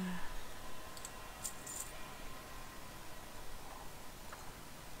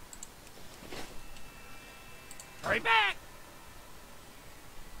 Hurry back.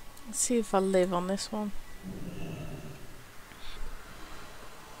 Let's see if I live on this one.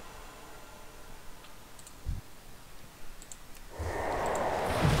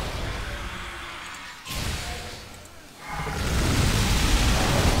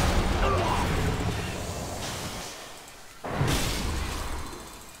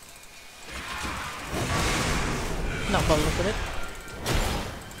 Not by the look of it.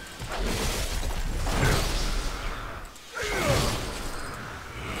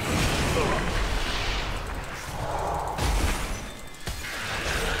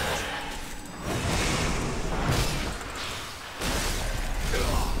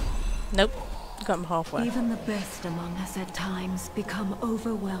 Nope, got him halfway. Even the best among us at times become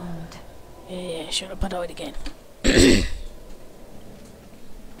overwhelmed. Yeah, should have put out again. Time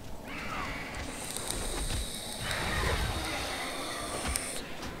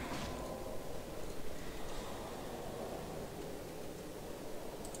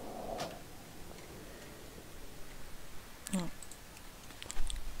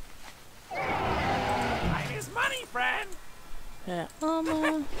is money, friend. Yeah,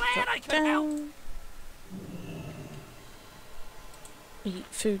 armor. Glad I could help. Eat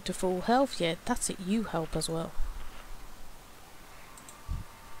food to full health. Yeah, that's it. You help as well.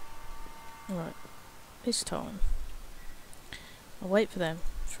 Right, this time I'll wait for them.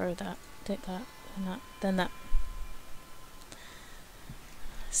 Throw that, take that, and that, then that.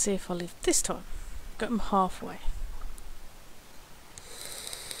 See if I live this time. Got them halfway.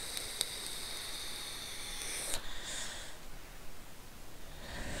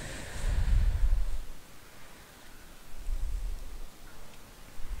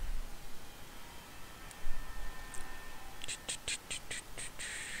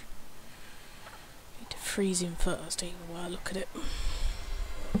 Need to freeze him first, even while I look at it.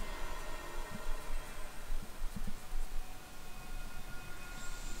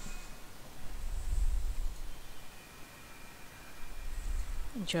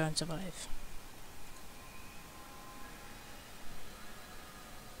 And try and survive.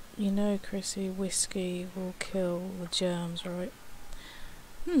 You know, Chrissy, whiskey will kill the germs, right?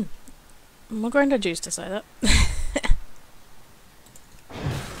 My granddad used to say that.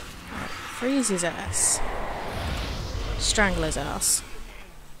 Freeze his ass. Strangle his ass.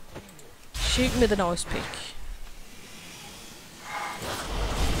 Shoot him with an ice pick.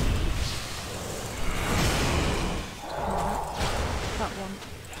 That one.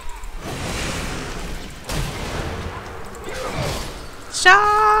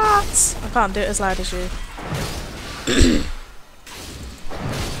 Shots! I can't do it as loud as you.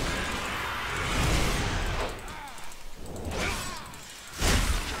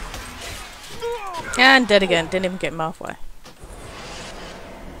 And dead again. Didn't even get him halfway.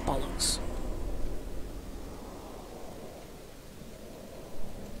 Bollocks.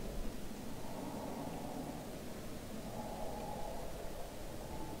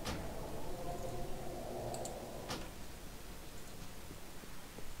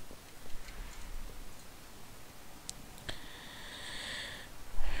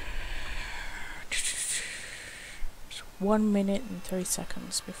 It's 1 minute and 3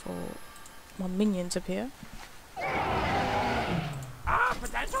 seconds before my minions appear. Ah,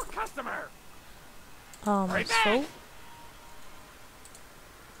 potential customer. Armor's full.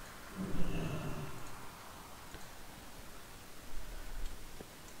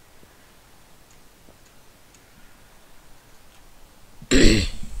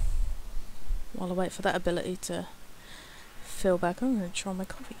 wait for that ability to fill back. I'm going to try my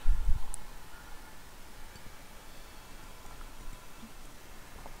coffee.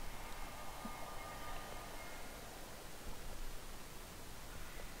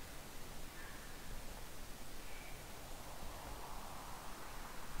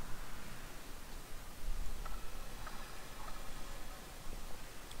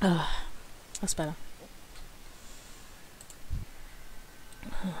 That's better.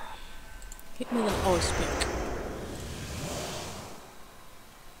 Hit me with an ice pick.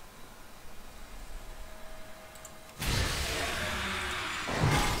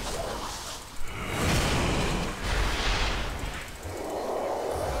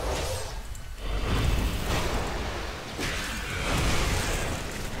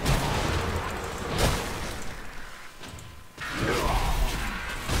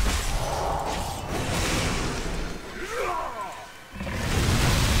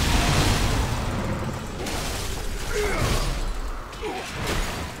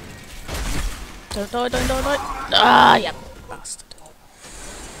 Don't die, don't die, don't die. Ah, you bastard.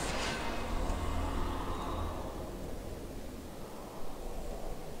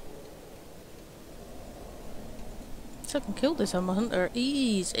 So I can kill this Hammer Hunter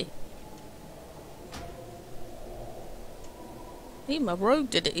easy. Even my rogue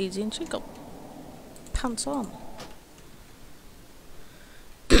did it easy and she got pants on.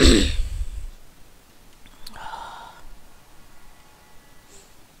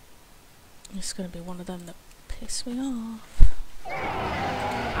 It's gonna be one of them that piss me off.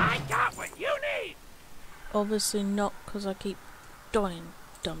 I got what you need! Obviously not, because I keep dying,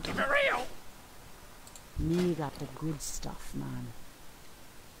 dum dum. For real! Me got the good stuff, man.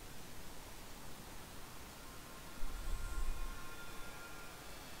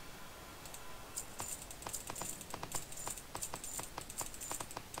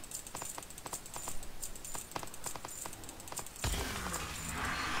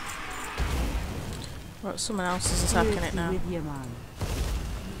 Right, someone else is attacking it now. With you, man.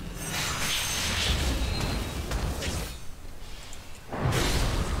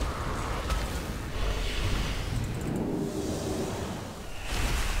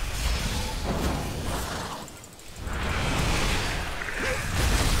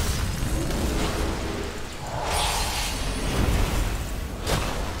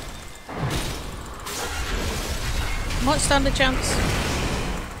 Might stand a chance.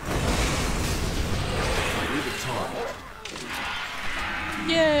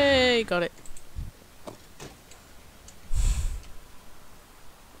 Yay, got it.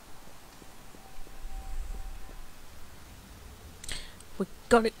 We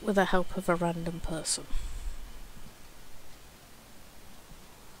got it with the help of a random person.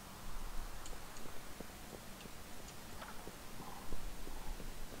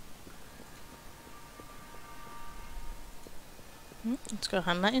 Let's go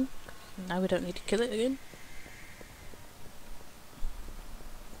hand that in. Now we don't need to kill it again.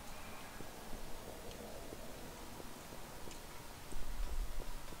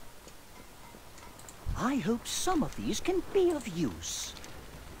 I hope some of these can be of use.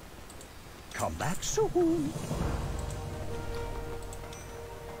 Come back soon.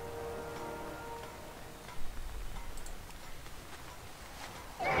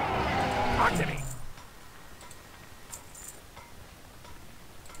 Talk to me!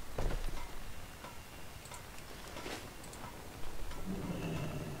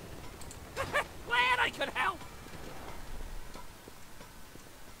 Glad I could help!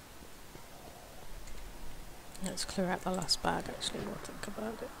 Let's clear out the last bag actually, we'll think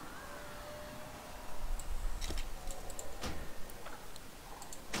about it.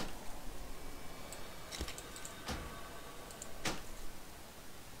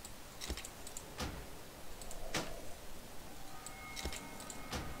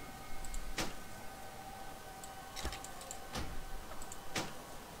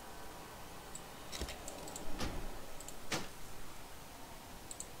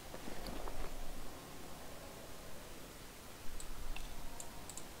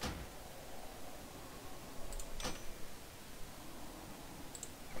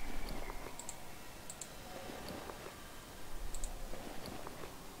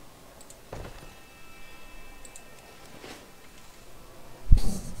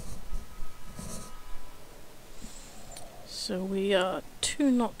 So we are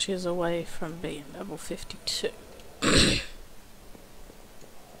 2 notches away from being level 52.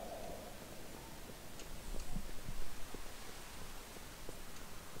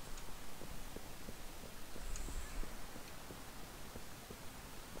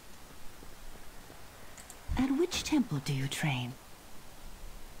 At which temple do you train?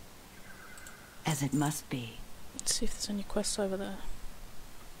 as it must be. Let's see if there's any quests over there.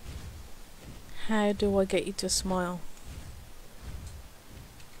 How do I get you to smile?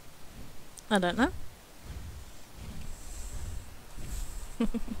 I don't know.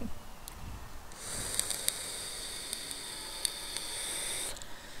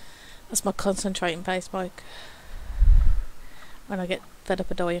 That's my concentrating face, Mike. When I get fed up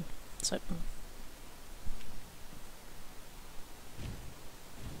of dying. So.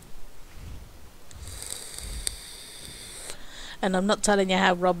 And I'm not telling you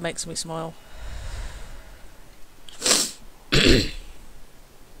how Rob makes me smile.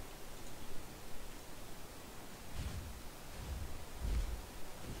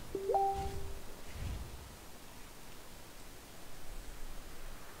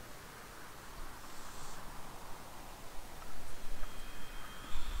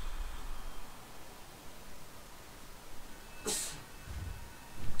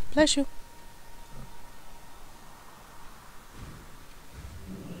 Bless you.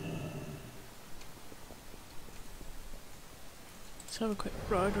 Let's have a quick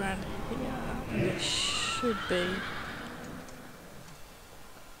ride around here. And there should be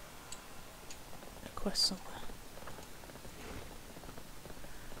a quest somewhere.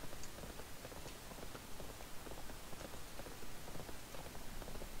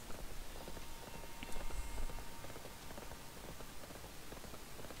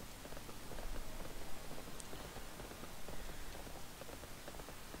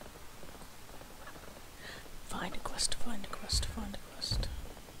 Find a quest, find a quest, find a quest.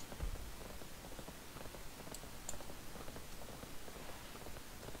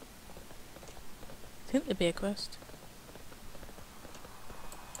 I think there'd be a quest.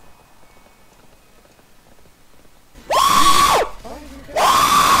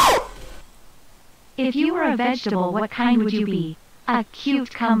 If you were a vegetable, what kind would you be? A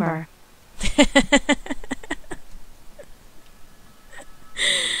cucumber.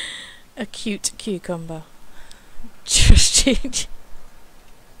 A cute cucumber. Just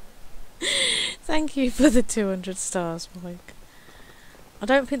thank you for the 200 stars, Mike. I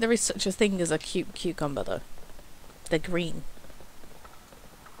don't think there is such a thing as a cute cucumber, though. They're green.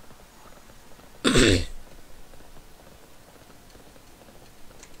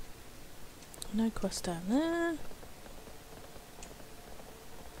 No quest down there.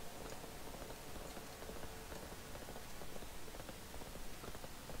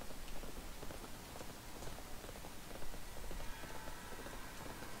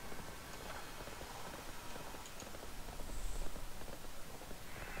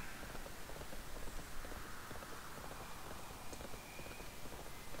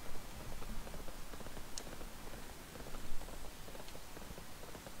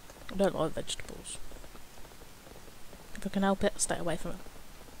 I don't like vegetables. If I can help it, I'll stay away from it.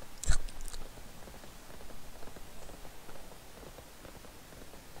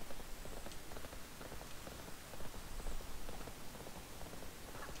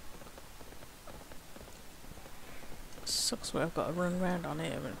 Sucks where I've got to run around on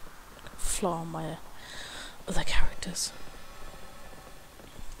here and fly on my other characters.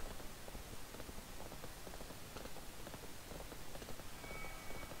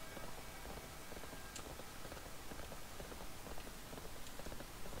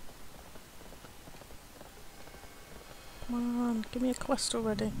 Come on, give me a quest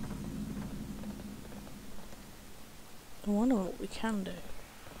already. I wonder what we can do.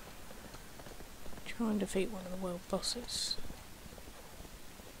 Try and defeat one of the world bosses.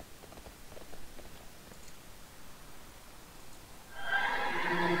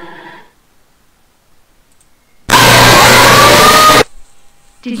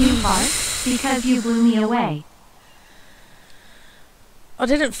 Did you fart? Because you blew me away. I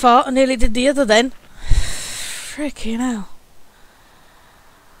didn't fart, I nearly did the other then. Freaking hell.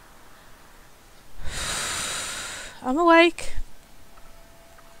 I'm awake.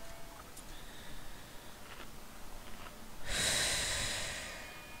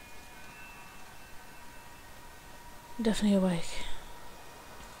 I'm definitely awake.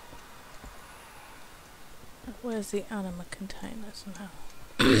 Where's the anima containers now?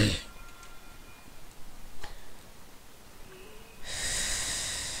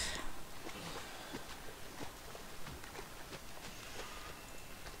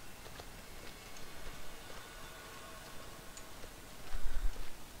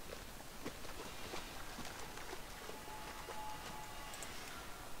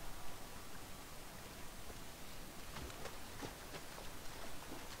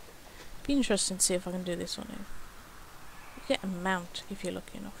 Be interesting to see if I can do this one here. You get a mount if you're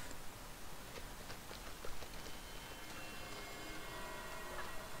lucky enough.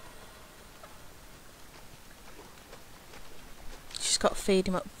 got to feed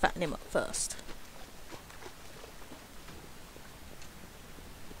him up, fatten him up first.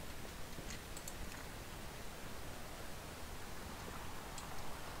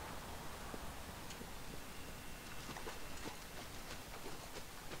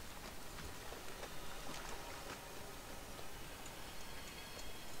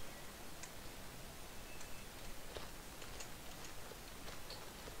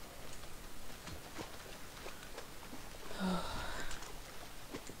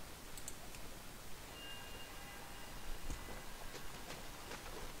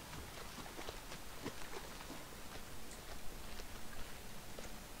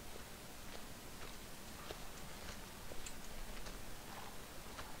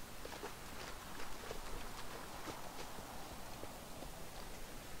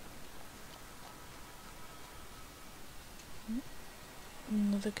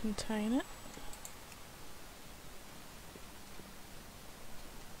 Another container.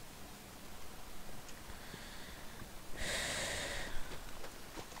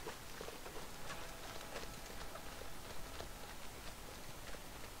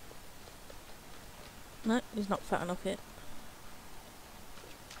 No, he's not fat enough yet.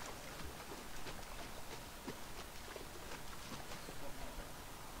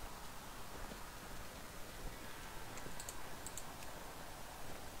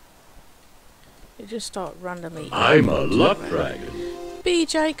 You just start randomly. I'm a luck dragon.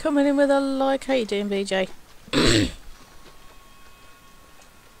 BJ coming in with a like. How you doing, BJ?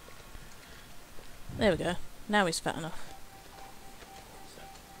 There we go. Now he's fat enough.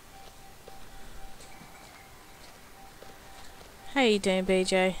 How you doing,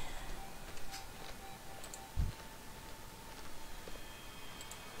 BJ?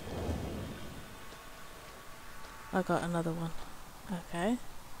 I got another one. Okay.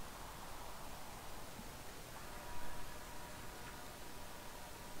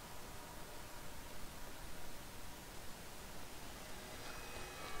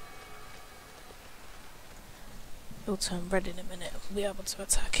 He'll turn red in a minute. We'll be able to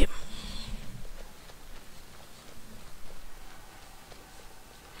attack him.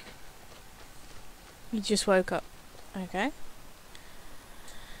 You just woke up. Okay.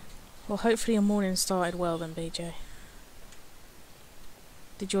 Well, hopefully your morning started well then, BJ.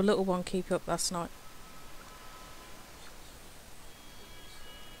 Did your little one keep you up last night?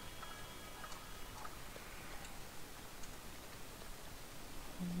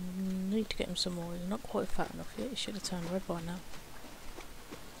 Need to get him some more. He's not quite fat enough yet. He should have turned red by now.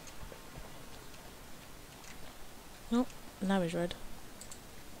 Oh, now he's red.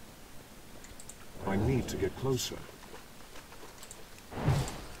 I need to get closer.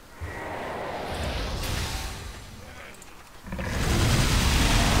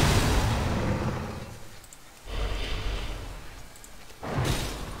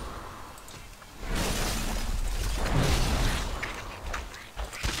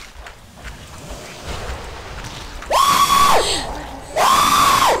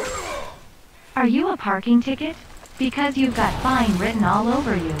 Are you a parking ticket? Because you've got fine written all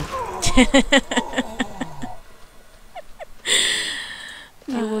over you.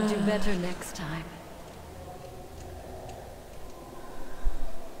 You will do better next time.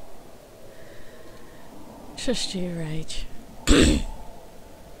 Just your age.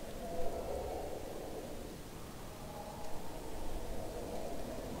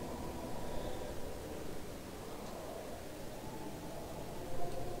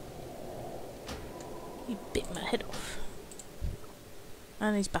 He bit my head off.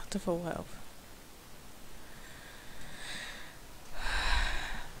 And he's back to full health.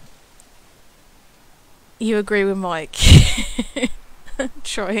 You agree with Mike?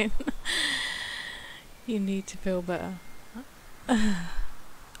 Trying. You need to feel better. Well,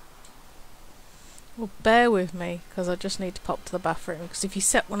 bear with me, because I just need to pop to the bathroom, because if you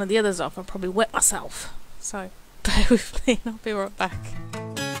set one of the others off, I'll probably wet myself. So, bear with me and I'll be right back.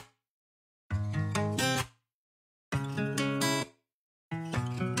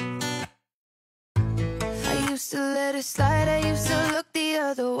 I used to let it slide, I used to look the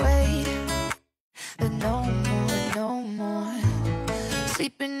other way. But no more, no more.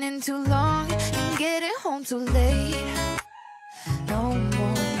 Sleeping in too long and getting home too late. No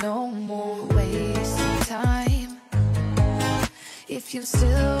more, no more wasting time. If you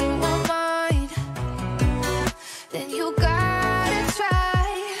still want mine, then you gotta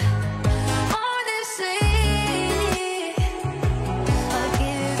try. Honestly, I'll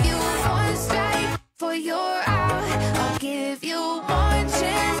give you one strike for your out. I'll give you one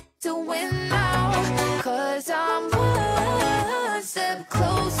chance to win now. 'Cause I'm one step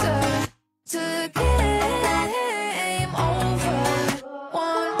closer to game over.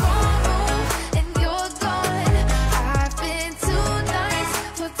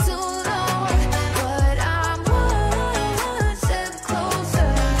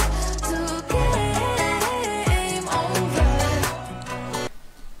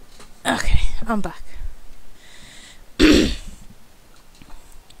 Okay, I'm back.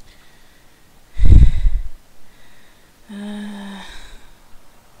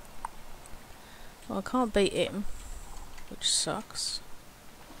 Well, I can't beat him, which sucks.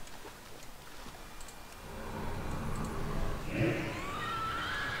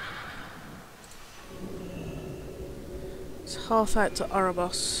 It's half out to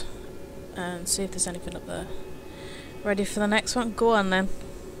Oribos and see if there's anything up there. Ready for the next one? Go on then.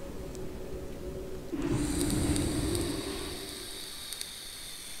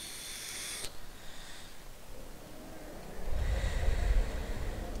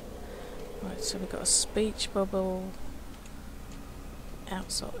 Right, so we've got a speech bubble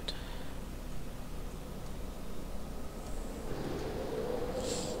outside.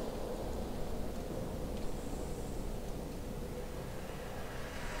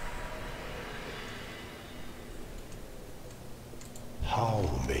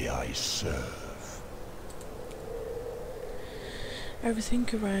 How may I serve? Everything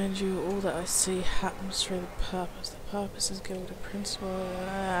around you, all that I see, happens through the purpose. The purpose is gilded principle.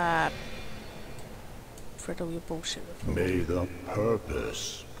 Fred, all your bullshit before. May the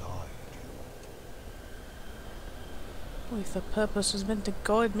purpose guide Well, if the purpose was meant to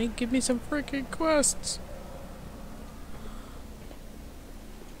guide me, give me some freaking quests.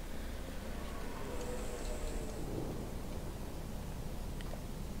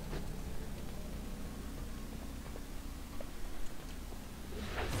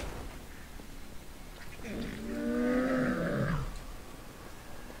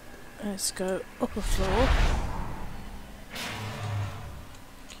 Let's go up a floor.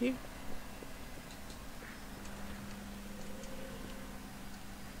 Thank you.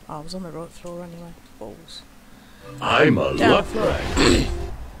 Oh, I was on the right floor anyway. Balls. I'm a Down luck floor. dragon.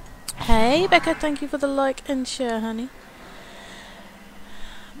 Hey Becca, thank you for the like and share, honey.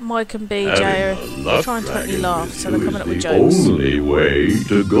 Mike and BJ Having a are luck trying to make me dragon laugh, with so you they're coming up with is jokes. the only way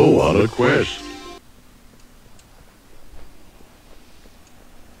to go on a quest.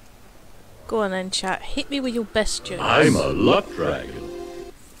 Go on then, chat. Hit me with your best jokes. I'm a luck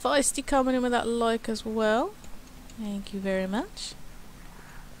dragon. Feisty coming in with that like as well. Thank you very much.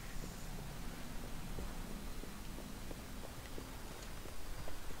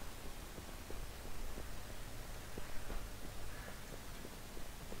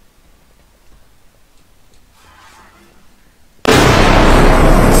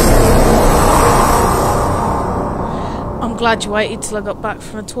 I'm glad you waited till I got back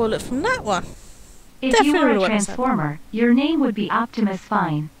from the toilet from that one. If Definitely you were a would've said that. Transformer, your name would be Optimus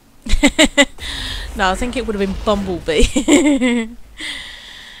Fine. No, I think it would have been Bumblebee.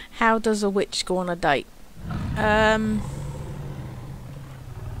 How does a witch go on a date? I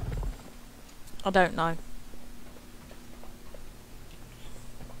don't know.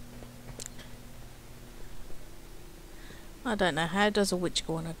 I don't know. How does a witch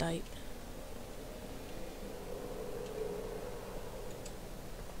go on a date?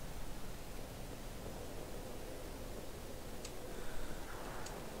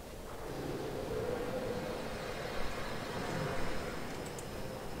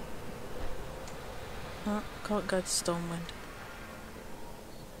 Oh, can't go to Stormwind.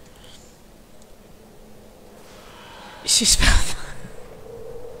 She spelled that.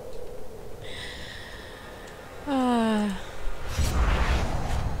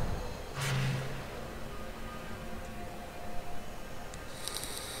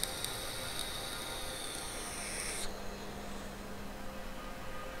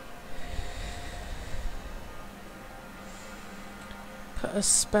 Put a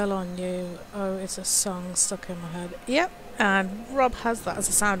spell on you. Oh, it's a song stuck in my head. Yep, and Rob has that as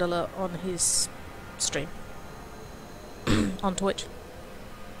a sound alert on his stream. On Twitch.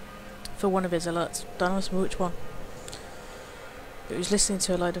 For one of his alerts. Don't ask me which one. But he was listening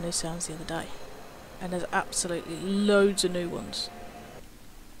to a load of new sounds the other day. And there's absolutely loads of new ones.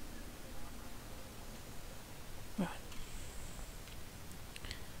 Right.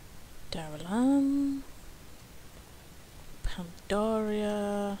 Darylum.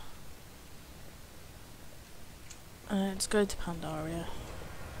 Pandaria. Let's go to Pandaria.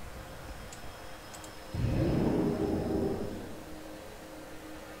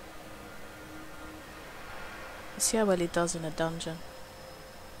 Let's see how well he does in a dungeon.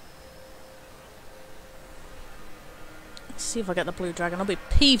 Let's see if I get the blue dragon. I'll be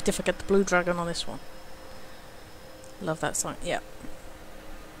peeved if I get the blue dragon on this one. Love that song. Yeah.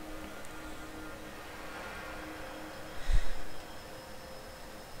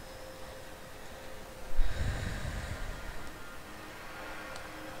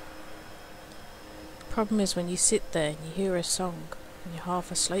 Problem is when you sit there and you hear a song When you're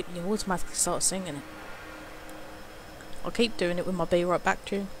half asleep, you automatically start singing it. I'll keep doing it with my Be Right Back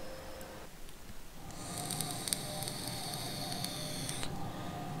tune.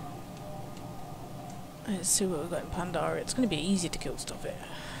 Let's see what we've got in Pandaria. It's going to be easy to kill stuff here.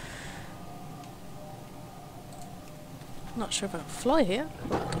 Not sure if I can fly here,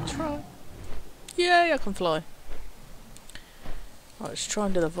 but I can try. Yay, I can fly. Right, let's try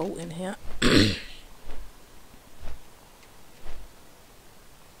and do the vault in here.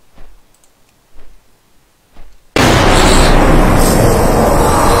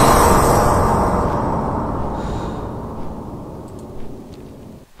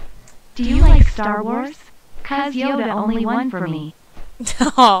 Do you like Star Wars? 'Cause Yoda only won for me.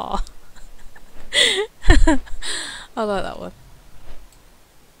 Aww. I like that one.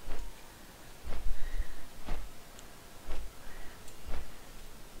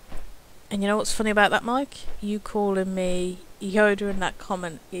 And you know what's funny about that, Mike? You calling me Yoda in that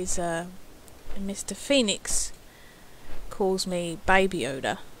comment is Mr. Phoenix calls me Baby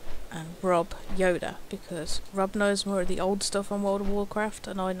Yoda and Rob Yoda, because Rob knows more of the old stuff on World of Warcraft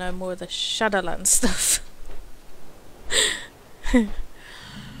and I know more of the Shadowlands stuff.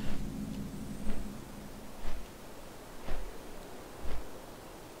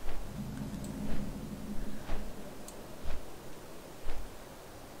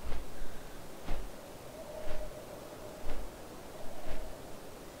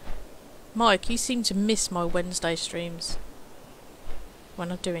 Mike, you seem to miss my Wednesday streams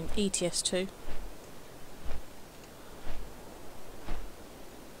when I'm doing ETS2.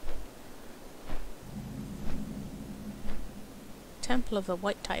 Temple of the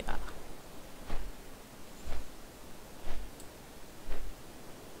White Tiger.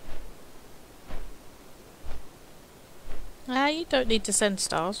 Ah, you don't need to send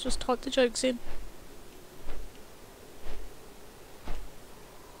stars, just type the jokes in.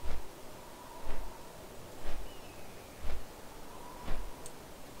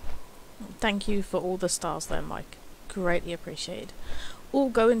 Thank you for all the stars there, Mike. Greatly appreciated. All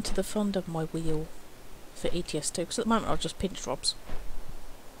go into the fund of my wheel for ETS2, because at the moment I'll just pinch drops.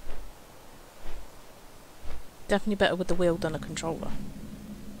 Definitely better with the wheel than a controller.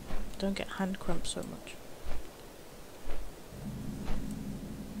 Don't get hand cramps so much.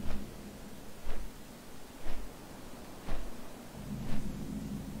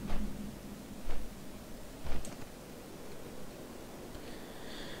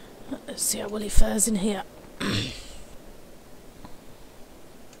 Let's see how well he fares in here.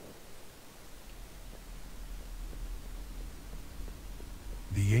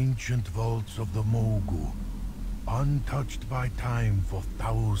 The ancient vaults of the Mogu, untouched by time for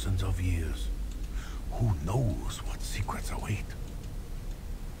thousands of years. Who knows what secrets await?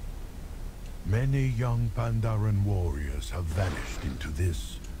 Many young Pandaren warriors have vanished into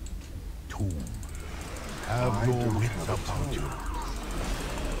this tomb. Have your wits about you.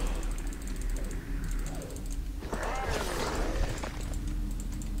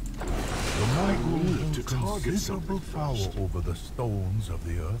 The Mogu hold considerable power over the stones of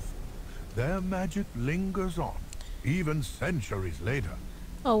the earth. Their magic lingers on, even centuries later.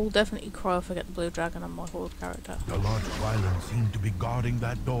 I will definitely cry if I get the blue dragon on my horde character. The large Wylands seem to be guarding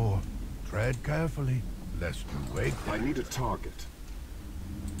that door. Tread carefully, lest you wake them. I need a target.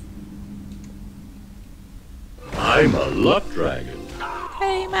 I'm a luck dragon.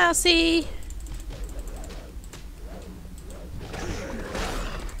 Hey, Mousy!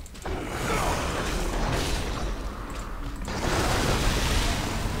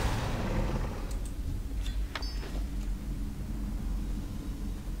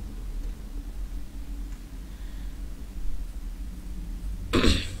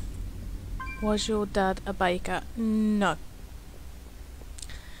 Was your dad a baker? No.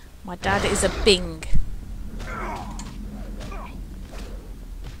 My dad is a Bing.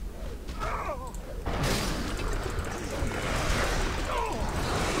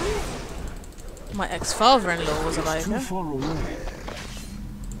 My ex-father-in-law was a baker. Too far away.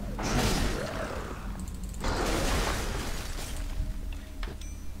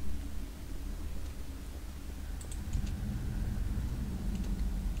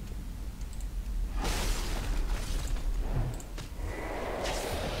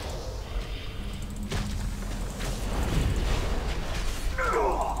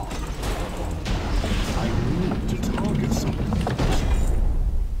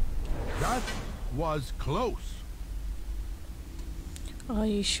 Was close. Are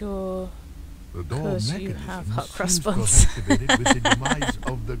you sure? The door Because you have hot cross seems to have buns. activated with the demise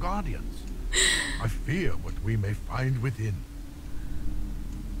of the Guardians. I fear what we may find within.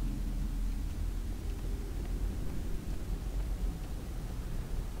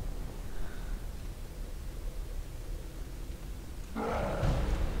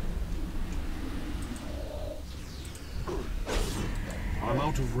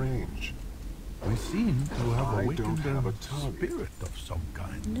 of range. We seem to have I awakened don't have a a target. spirit of some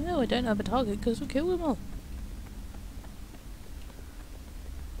kind. No, I don't have a target because we killed them all.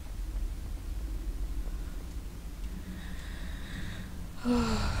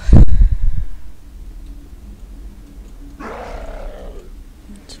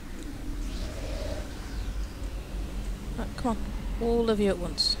 Right, come on, all of you at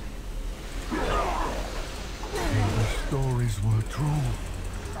once. The stories were true.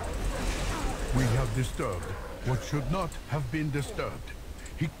 We have disturbed what should not have been disturbed.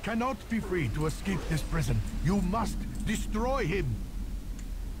 He cannot be free to escape this prison. You must destroy him.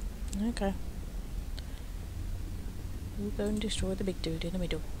 Okay. We'll go and destroy the big dude in the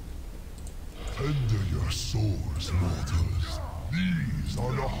middle. Tender your souls, mortals. These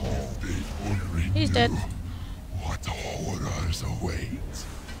are the horde honoring He's dead. What horrors await?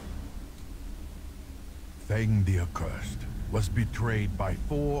 Thang the Accursed was betrayed by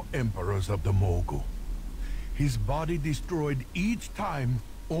 4 emperors of the Mogul. His body destroyed each time,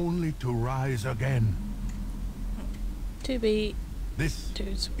 only to rise again. To be... This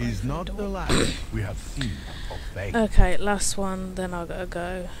is not the last we have seen of Thang. Okay, last one, then I gotta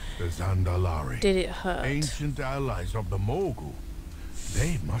go. The Zandalari. Did it hurt? Ancient allies of the Mogul.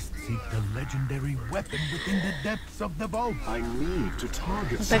 They must seek the legendary weapon within the depths of the vault. I need to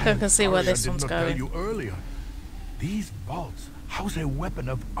target. I think I can see where this I one's did not tell going. you earlier. These vaults house a weapon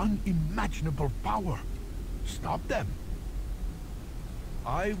of unimaginable power. Stop them.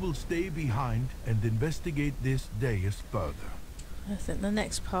 I will stay behind and investigate this dais further. I think the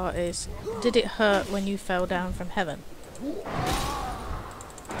next part is, did it hurt when you fell down from heaven?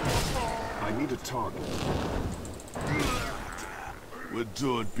 I need a target. We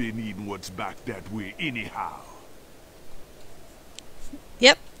don't be needing what's back that way anyhow.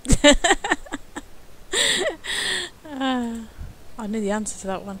 Yep. I knew the answer to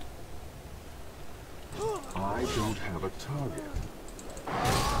that one. I don't have a target.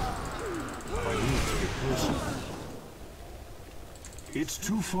 I need to get closer. It's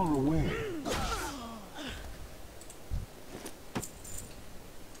too far away.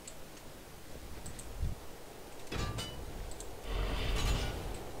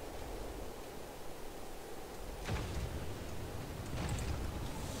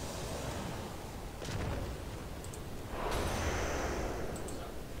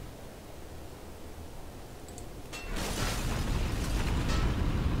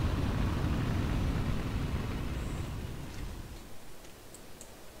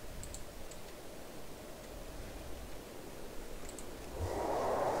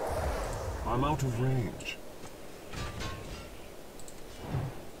 I'm out of range.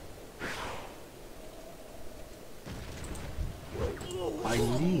 I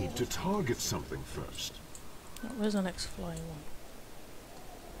need to target something first. Where's the next flying one?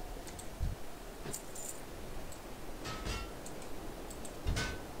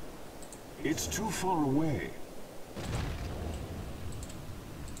 It's too far away.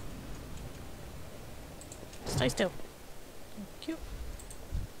 Stay still. Thank you.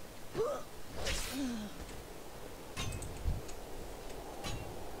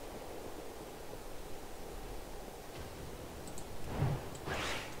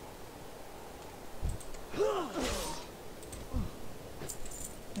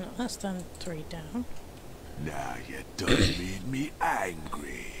 No, that's done 3 down. Now you done made me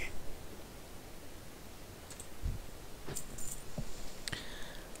angry.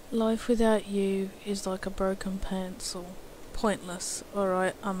 Life without you is like a broken pencil. Pointless.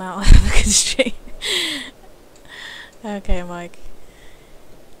 Alright, I'm out of the street. Okay, Mike.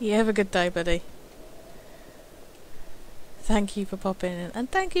 You have a good day, buddy. Thank you for popping in,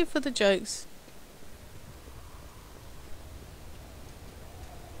 and thank you for the jokes.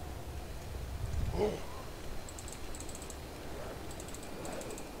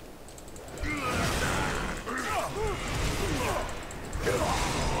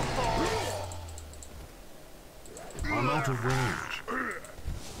 I'm out of range.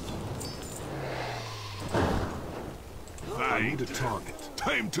 I need a target.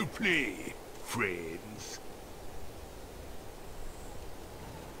 Time to play, friends.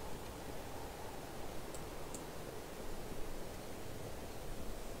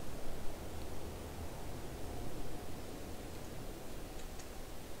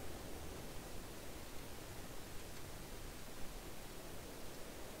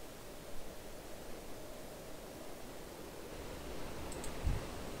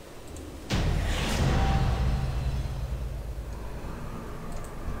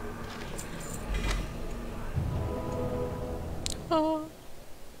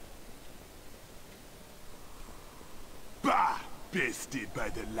 trusted by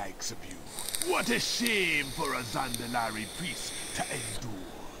the likes of you. What a shame for a Zandalari priest to endure.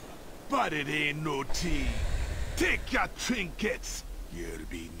 But it ain't no tea. Take your trinkets. You'll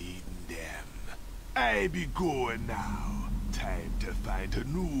be needing them. I be going now. Time to find a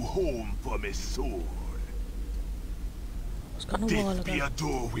new home for my soul. Death be a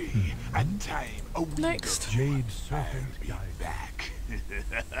doorway, and time a window. Next. Jade Serpent I'll be Guide. back.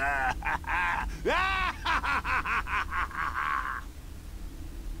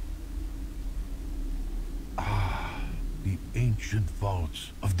 The ancient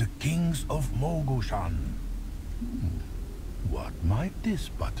vaults of the kings of Mogoshan. What might this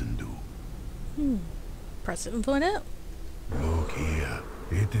button do? Press it and find out. Look here.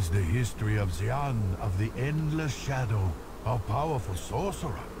 It is the history of Xian of the Endless Shadow, a powerful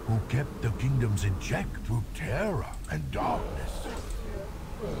sorcerer who kept the kingdoms in check through terror and darkness.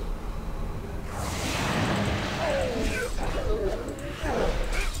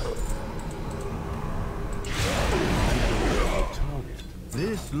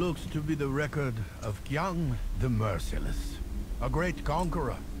 This looks to be the record of Qiang the Merciless, a great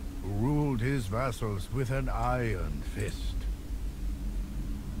conqueror who ruled his vassals with an iron fist.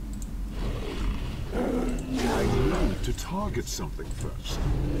 I need to target something first.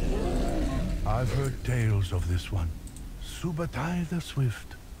 I've heard tales of this one. Subutai the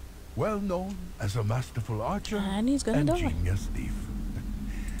Swift, well known as a masterful archer And he's gonna die. genius thief.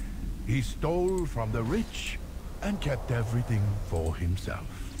 He stole from the rich and kept everything for himself.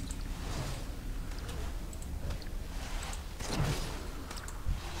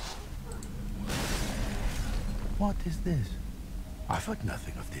 What is this? I've heard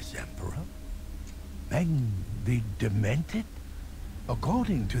nothing of this emperor. Meng the Demented?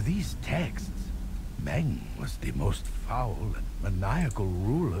 According to these texts, Meng was the most foul and maniacal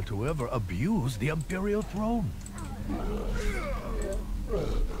ruler to ever abuse the imperial throne.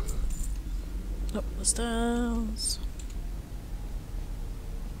 Up the stairs.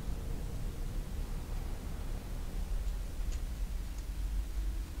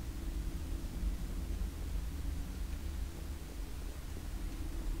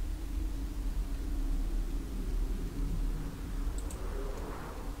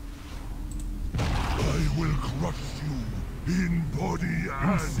 I will crush you in body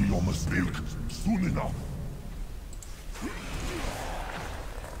and your mistake soon enough.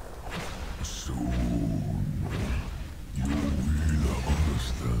 Soon you will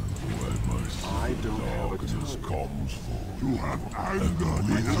understand why my I don't have a darkness target. comes for. You have anger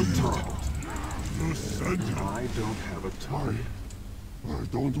in the target. The center. I don't have a target. I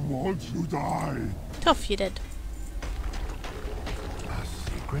don't want you to die. Tough, you did. A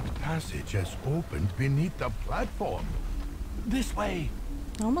secret passage has opened beneath the platform. This way.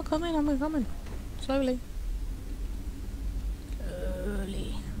 I'm a coming, I'm a coming. Slowly.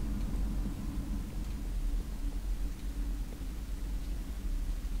 Slowly.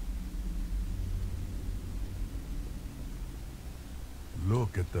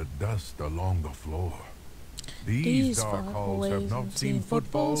 Look at the dust along the floor. These dark halls have not seen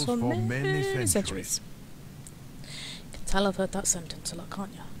footfalls for many centuries. You can tell I've heard that sentence a lot,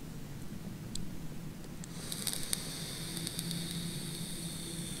 can't you?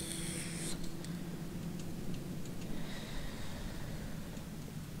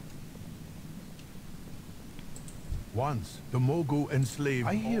 Once the Mogu enslaved.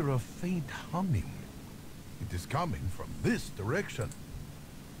 I hear a faint humming. It is coming from this direction.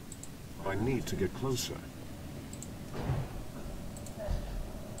 I need to get closer.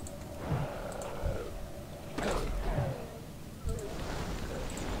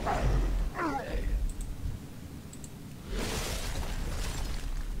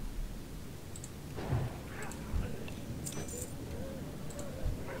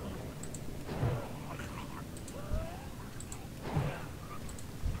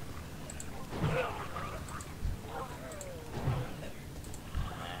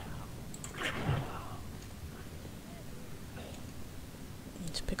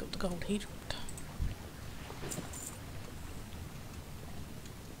 Need to pick up the gold he dropped.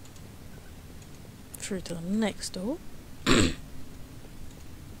 Through to the next door.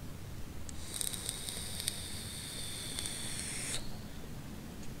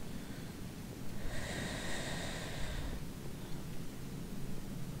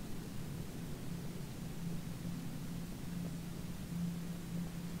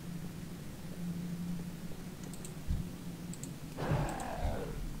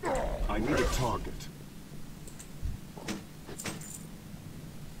 I need a target.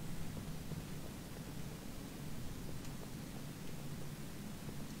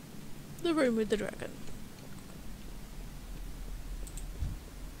 The room with the dragon.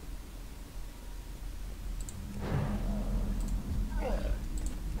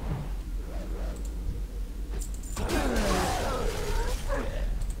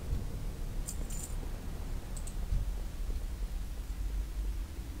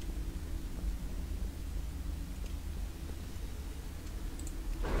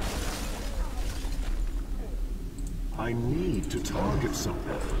 I need to target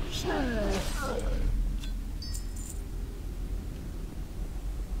something.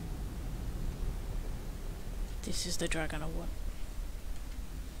 This is the dragon I want.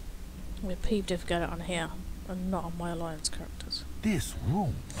 We're peeved if we get it on here, and not on my alliance characters. This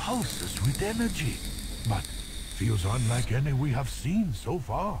room pulses with energy, but feels unlike any we have seen so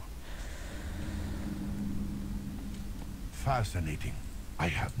far. Fascinating. I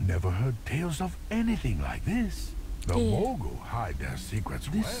have never heard tales of anything like this. The Mogul hide their secrets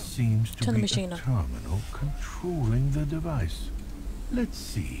well. This seems to be a terminal controlling the device. Let's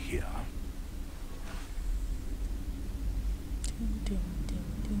see here. Ding, ding,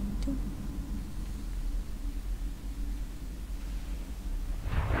 ding, ding.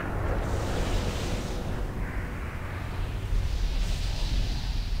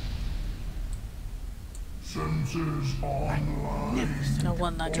 Senses online. I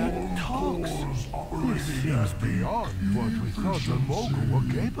want that dragon. Talks. This seems beyond what we thought the Mogul were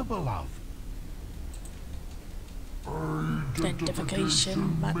capable of.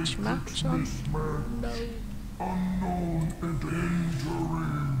 Identification match on. No. Unknown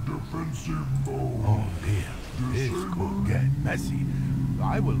entering defensive mode. Oh dear, this could get messy.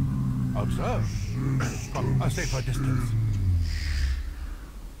 I will observe from a safer distance.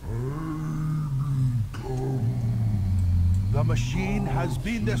 The machine has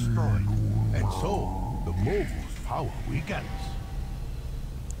been destroyed, and so the Mogul's power weakens.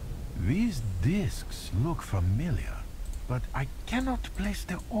 These discs look familiar, but I cannot place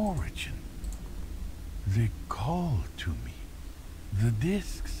their origin. They call to me. The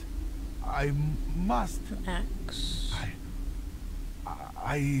discs. I must. X.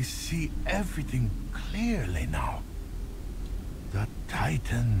 I see everything clearly now. The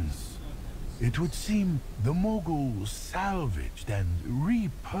Titans. It would seem the Mogul salvaged and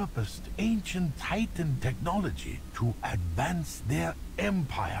repurposed ancient Titan technology to advance their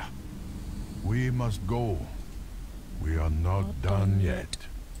empire. We must go. We are not done yet.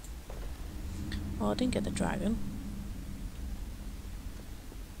 Oh, I didn't get the dragon.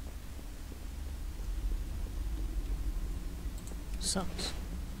 Sucks.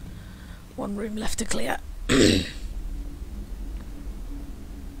 One room left to clear.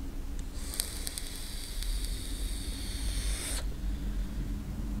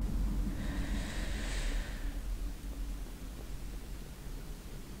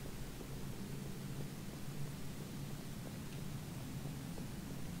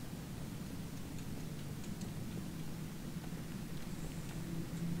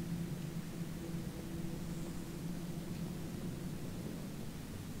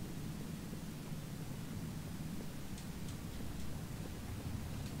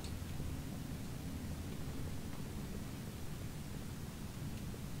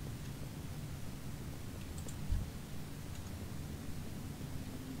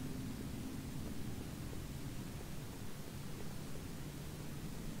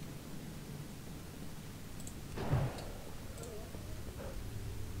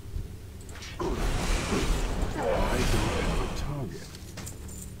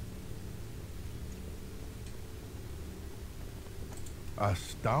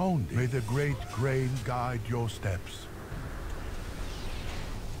 Astounding. May the great grain guide your steps.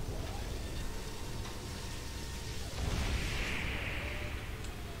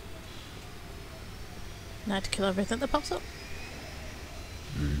 Now to kill everything that pops up.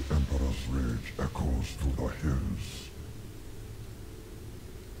 The Emperor's rage echoes through the hills.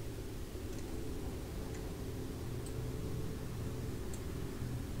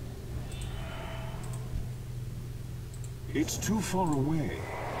 It's too far away.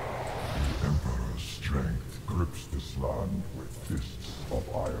 The Emperor's strength grips this land with fists of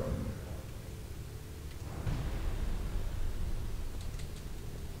iron.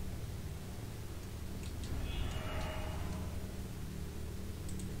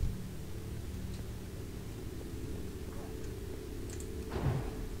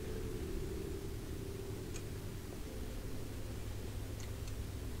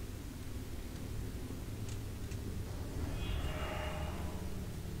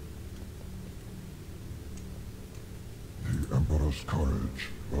 Emperor's courage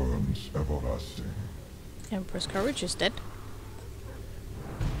burns everlasting. Emperor's courage is dead.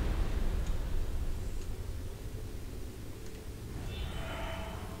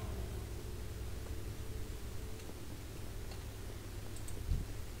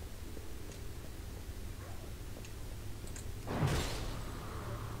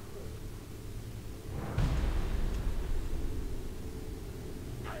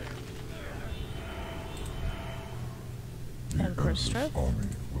 Emperor's stroke. Army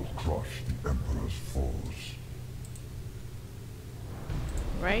will crush the Emperor's foes.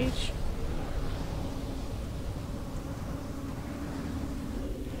 Rage.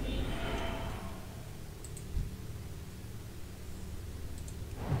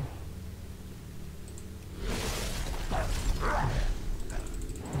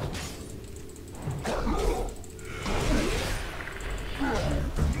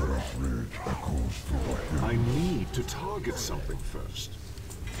 I need to target something first.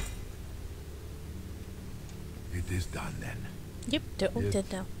 It is done then. Yep, they're all Yet, dead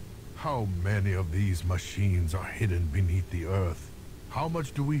now. how many of these machines are hidden beneath the earth? How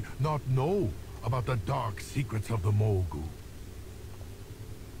much do we not know about the dark secrets of the Mogu?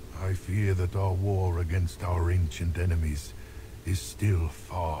 I fear that our war against our ancient enemies is still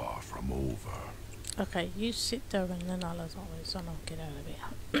far from over. Okay, you sit there and then I'll as always and I'll get out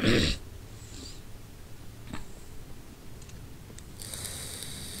of here.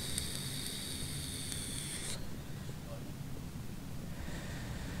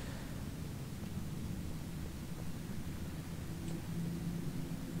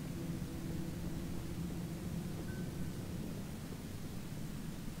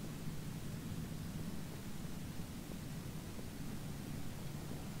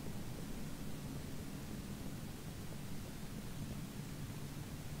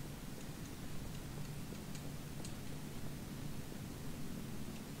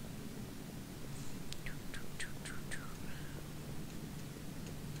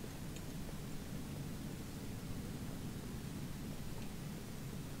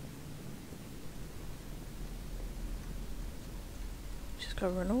 Just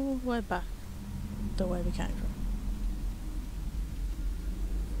gotta run all the way back the way we came from.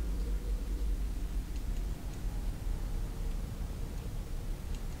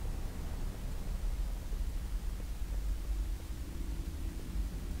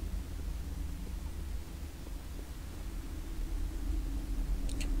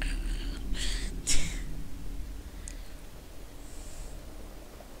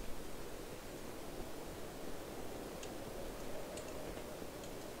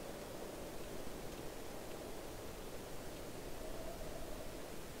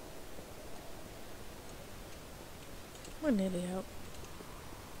 We're nearly out.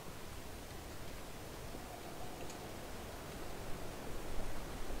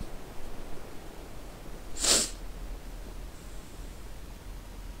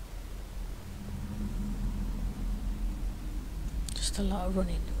 Just a lot of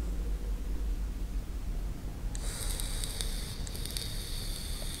running.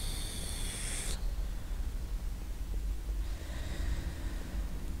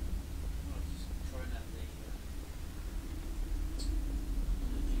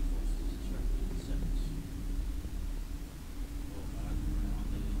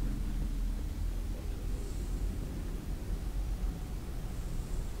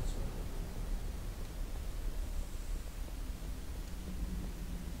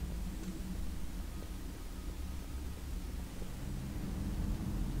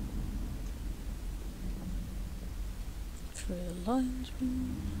 Through the lines.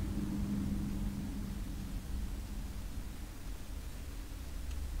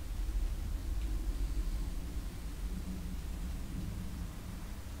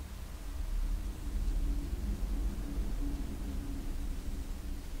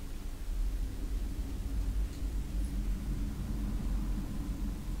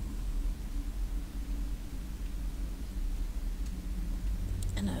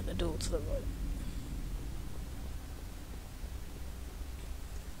 And out the door to the right.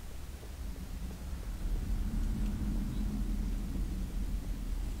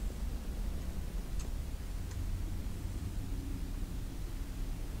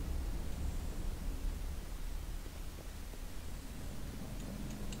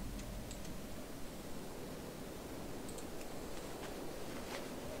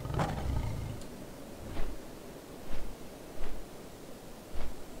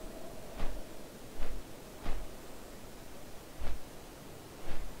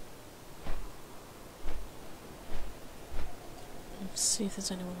 See if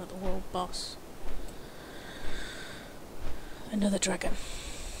there's anyone at the world boss. Another dragon.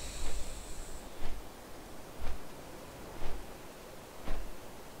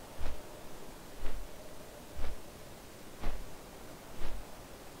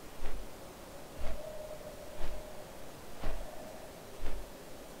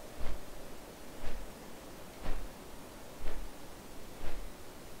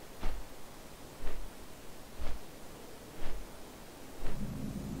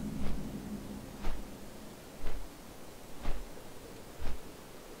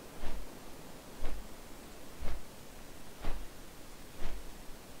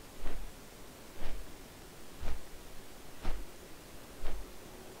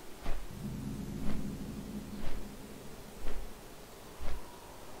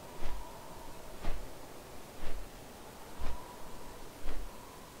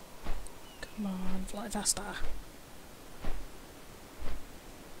 Come on, fly faster.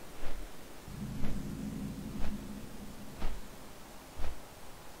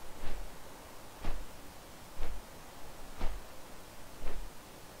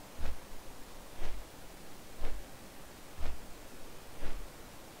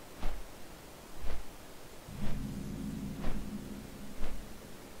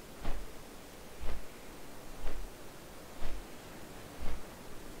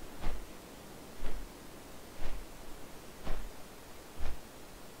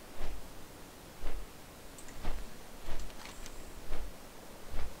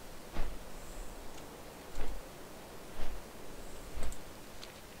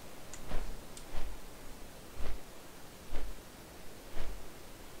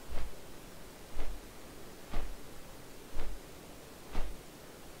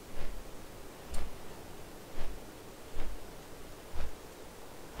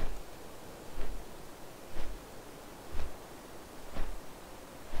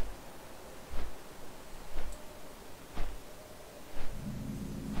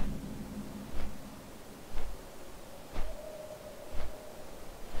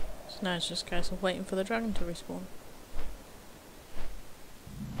 Now it's just a case of waiting for the dragon to respawn.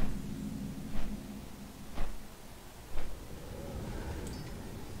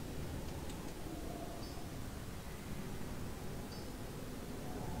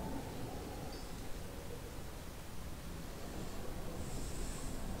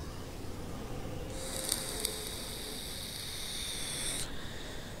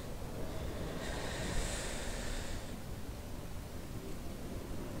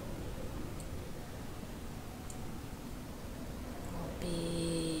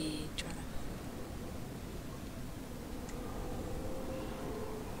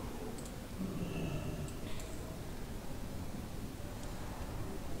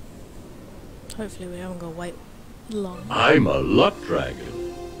 Hopefully we haven't got to wait long. I'm a luck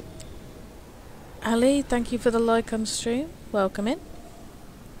dragon. Ali, thank you for the like on stream. Welcome in.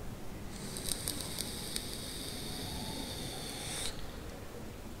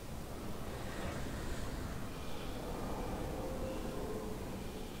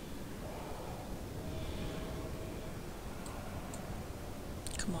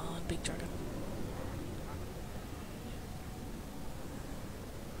 Come on, big dragon.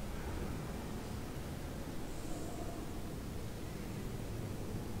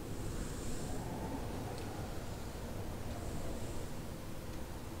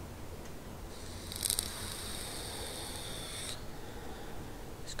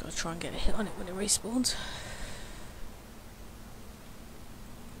 Gotta try and get a hit on it when it respawns.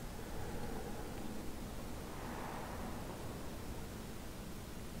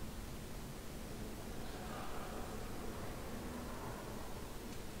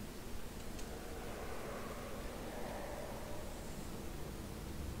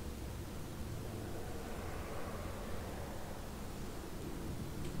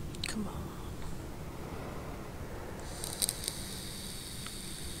 Come on.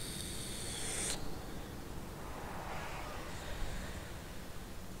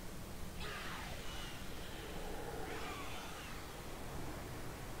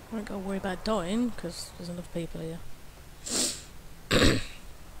 I don't gotta worry about dying because there's enough people here.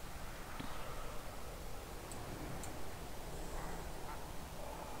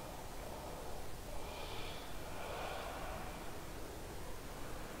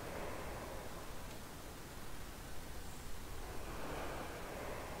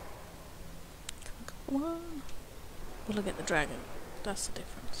 Come on. Will I get the dragon? That's the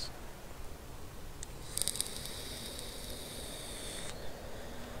difference.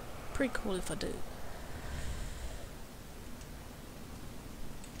 Pretty cool if I do.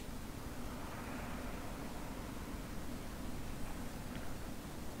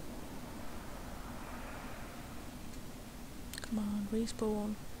 Come on,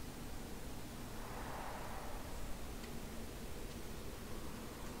 respawn.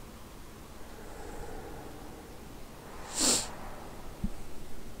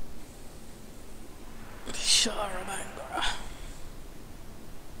 Sharamanga.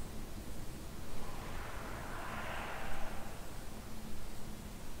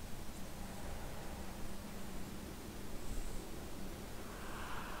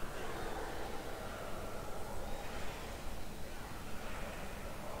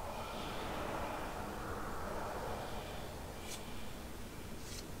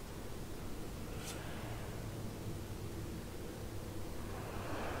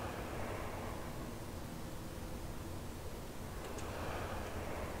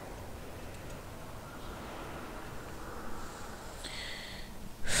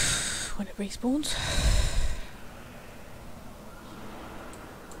 when it respawns.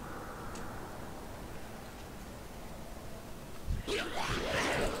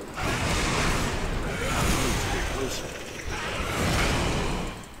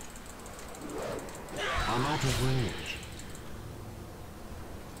 I'm out of range.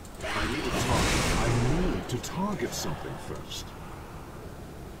 I need to target something first.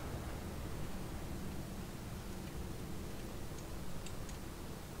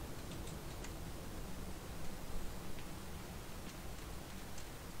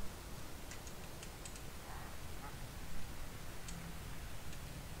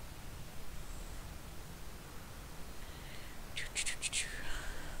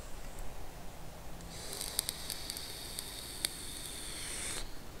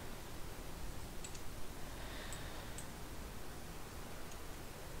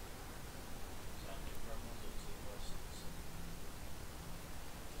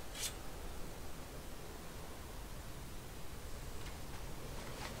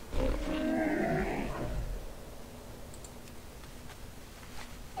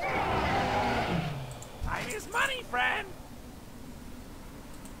 Friend.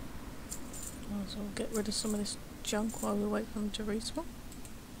 Might as well get rid of some of this junk while we wait for them to respawn.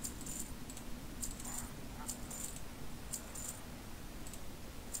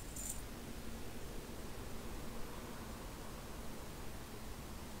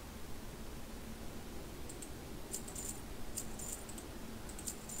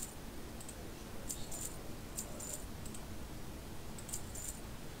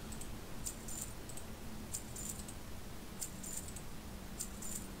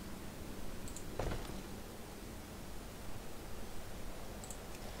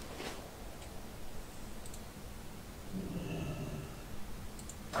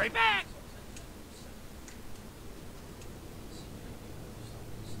 Hurry back!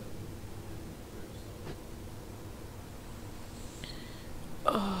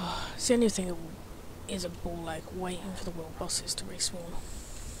 Oh, it's the only thing that is a ball like waiting for the world bosses to respawn.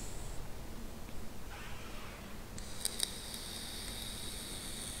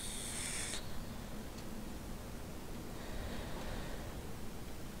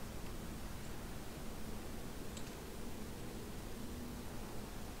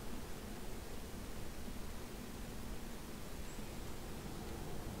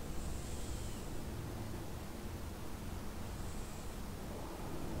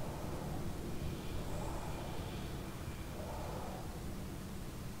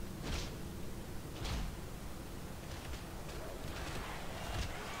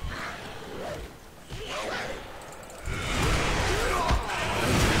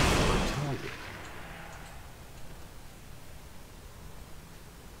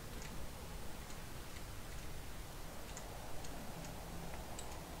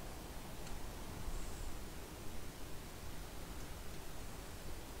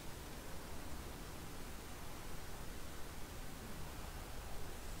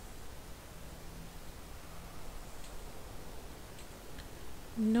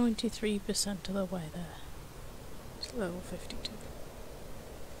 %93 of the way there. It's level 52.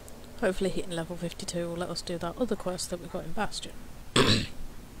 Hopefully hitting level 52 will let us do that other quest that we got in Bastion.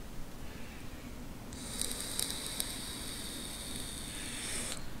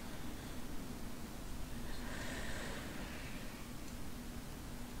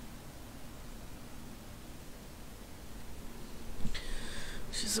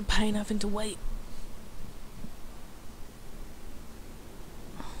 It's just a pain having to wait.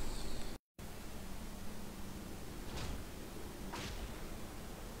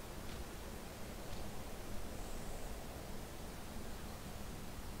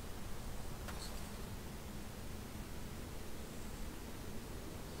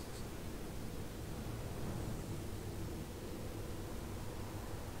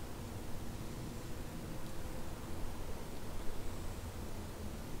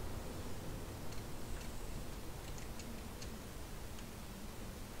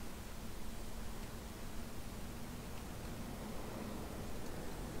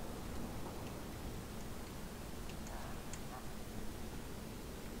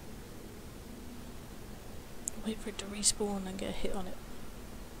 Wait for it to respawn and get a hit on it.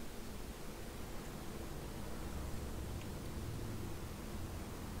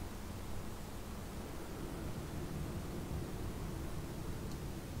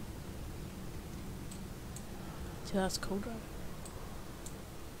 See, that's cool, right?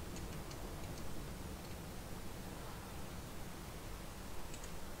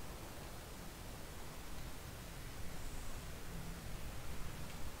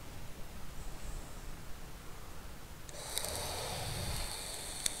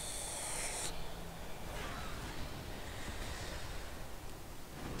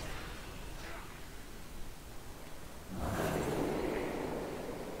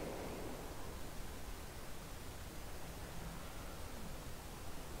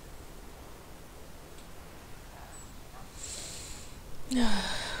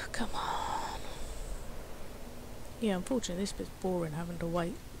 Come on. Yeah, unfortunately this bit's boring having to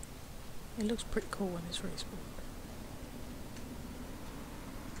wait. It looks pretty cool when it's respawned.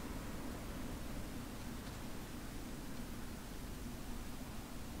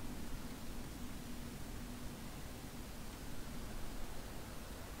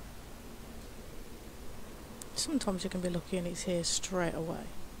 Sometimes you can be lucky and it's here straight away.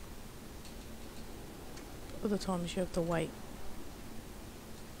 Other times you have to wait.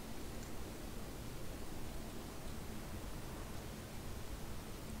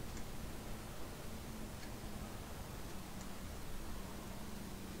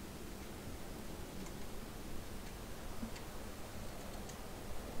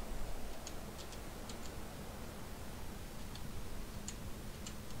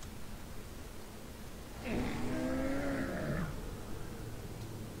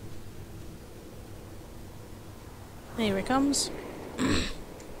 Here he comes.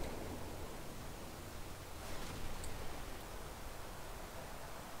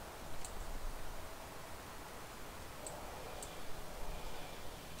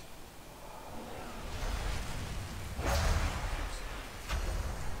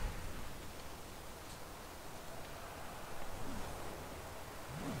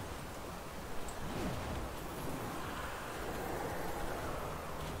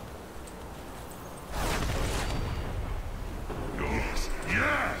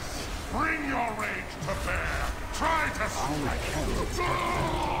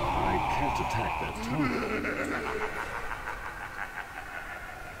 I can't attack that tunnel.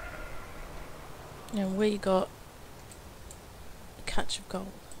 And we got a catch of gold.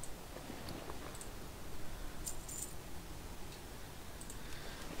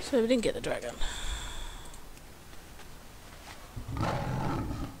 So we didn't get the dragon. Oh,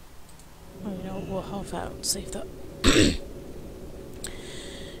 you know what, we'll half out and see if that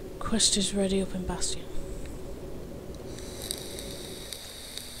quest is ready up in Bastion.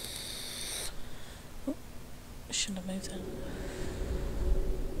 Oh, shouldn't have moved then.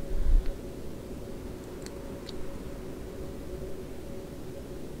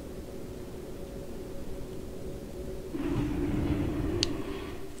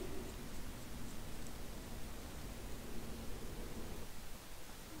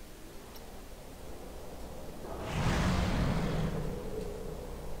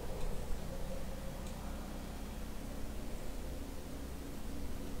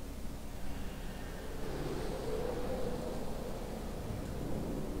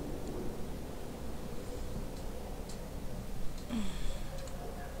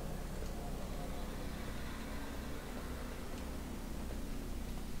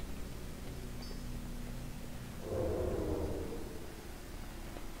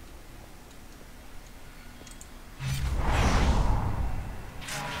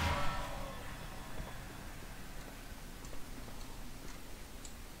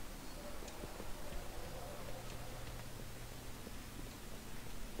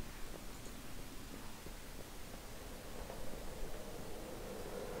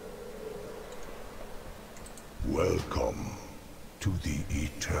 Welcome to the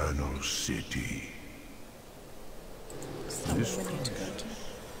Eternal City. This we need to go to.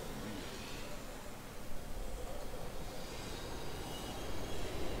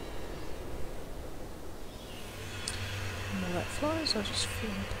 More like flies or just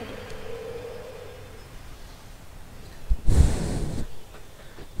feeling puddle?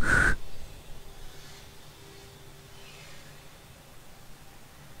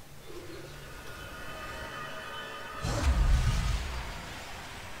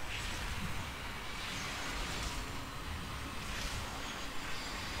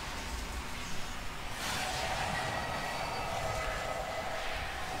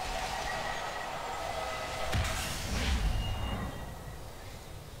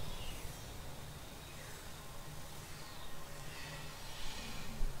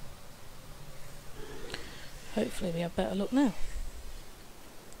 Hopefully we have better luck now.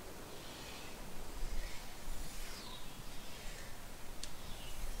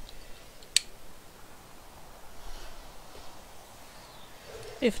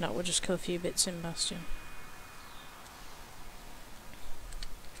 If not, we'll just kill a few bits in Bastion.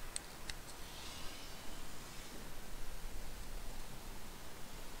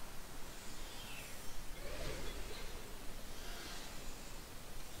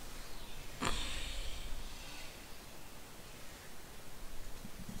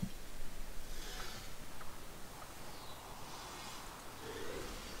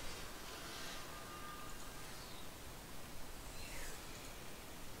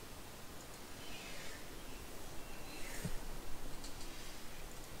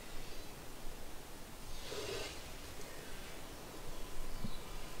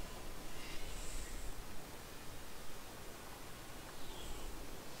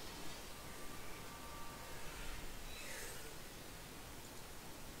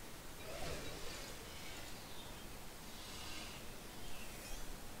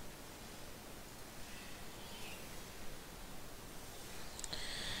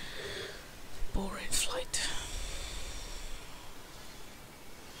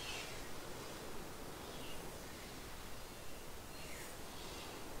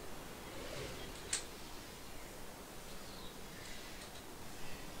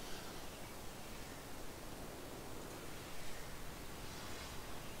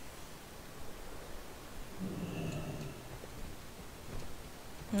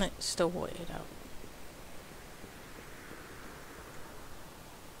 No, it's still whited out.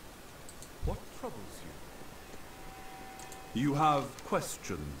 What troubles you? You have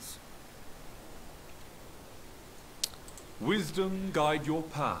questions. Wisdom guide your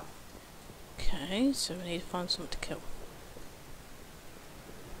path. Okay, so we need to find something to kill.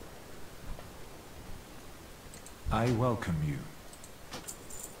 I welcome you.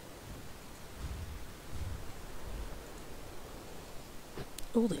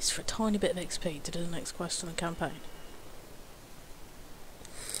 All this for a tiny bit of XP to do the next quest in the campaign.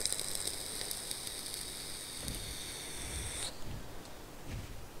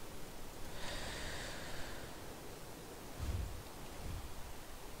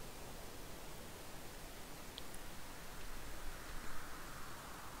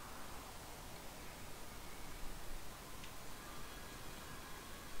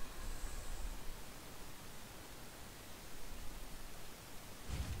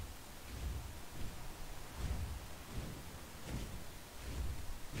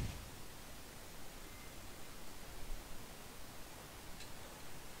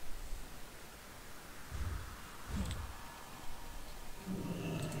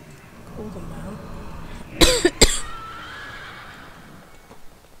 Call them out.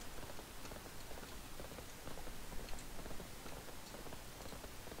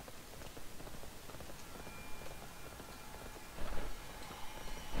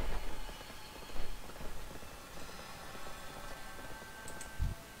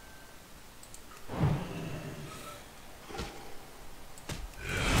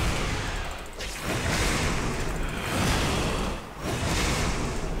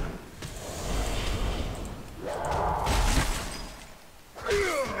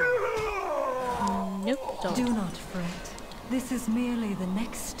 Do not fret. This is merely the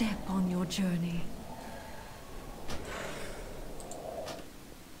next step on your journey.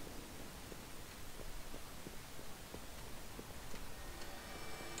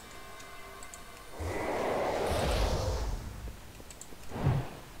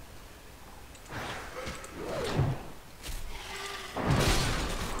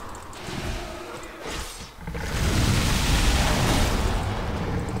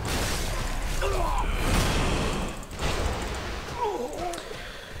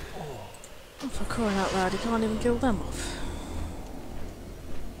 For crying out loud, he can't even kill them off.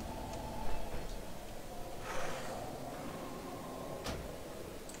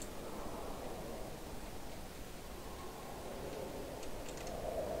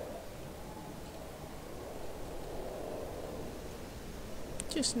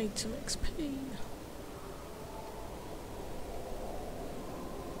 Just need some XP.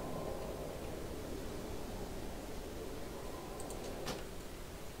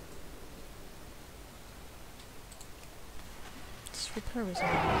 Repair his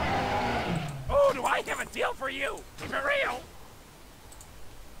Oh, do I have a deal for you? Keep it real.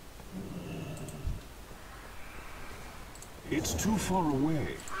 It's too far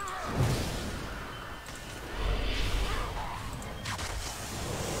away.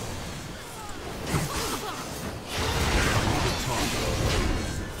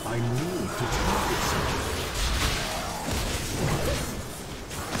 I need to target something.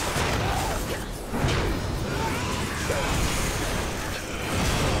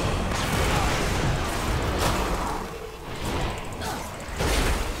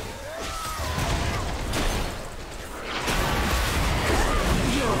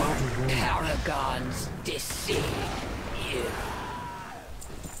 Paragons deceive you.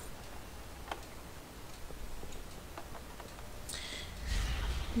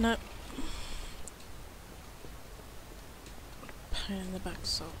 Nope. Pain in the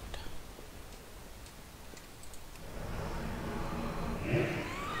backside.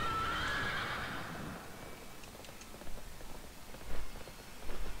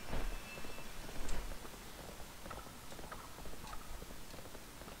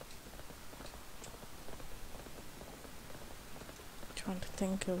 Trying to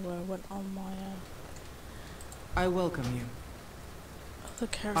think of where I went on my I welcome you. other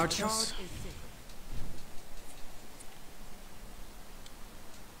characters. Our charge is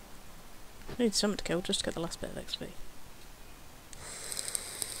Need something to kill just to get the last bit of XP.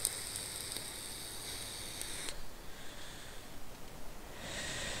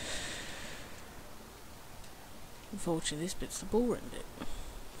 Unfortunately, this bit's the boring bit.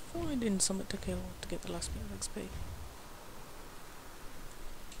 Finding something to kill to get the last bit of XP.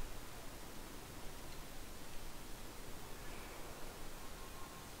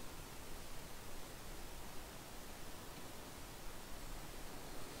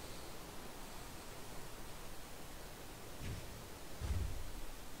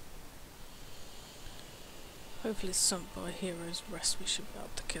 Hopefully some by Hero's Rest we should be able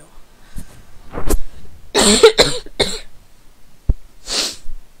to kill.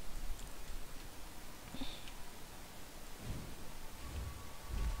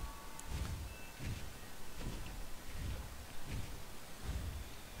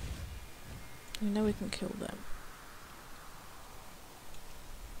 You know we can kill them.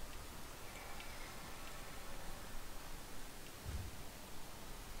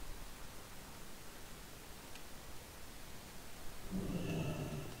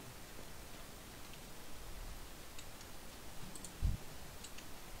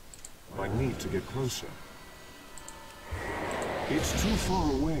 I need to get closer. It's too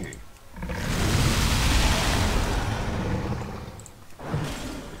far away.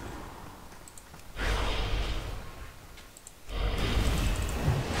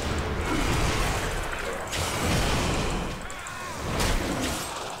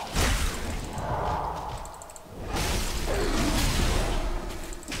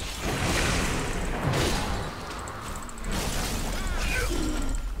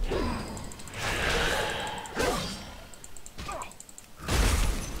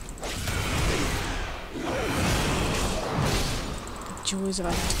 Joys of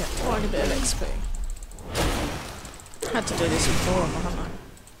having to get quite a bit of XP. Had to do this before, haven't I?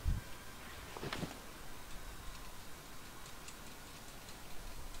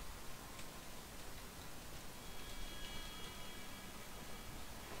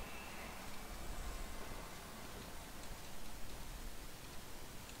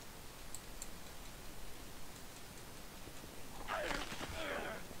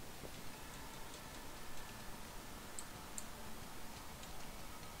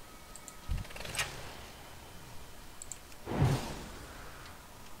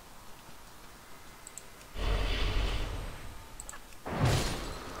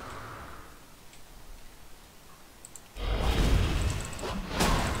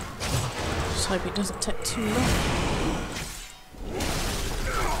 Hope it doesn't take too long.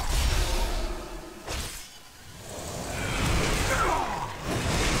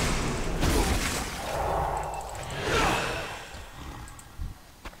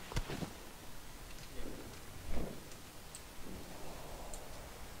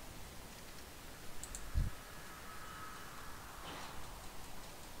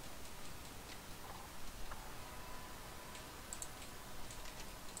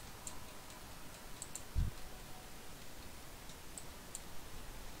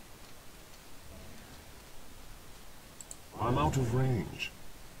 I'm out of range.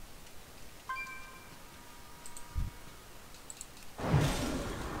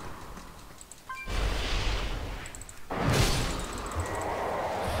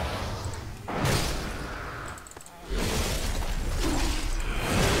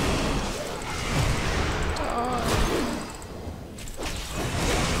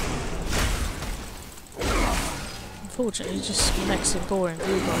 Unfortunately, it just makes it boring for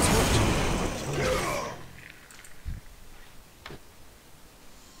you guys watching.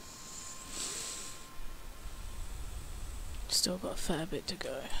 Still got a fair bit to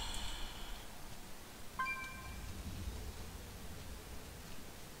go.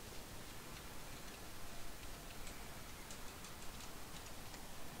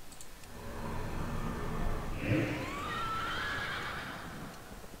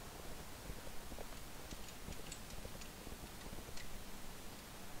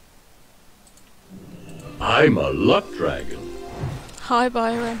 I'm a luck dragon. Hi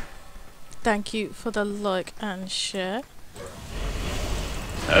Byron. Thank you for the like and share.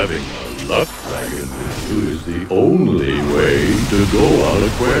 Having a luck dragon with you is the only way to go on a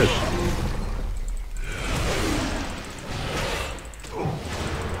quest.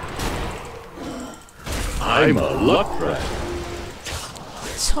 I'm a luck dragon.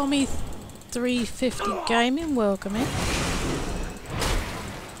 Tommy 350 Gaming, welcome in.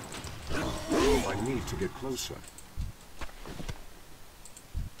 I need to get closer.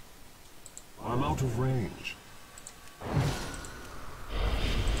 I'm out of range.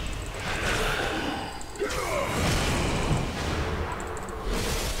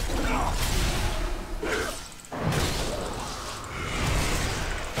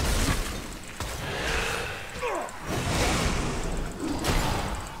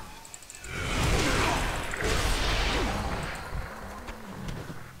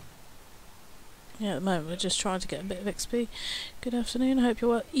 Yeah, at the moment we're just trying to get a bit of XP. Good afternoon, I hope you're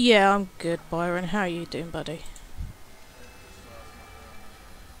well. Yeah, I'm good, Byron. How are you doing, buddy?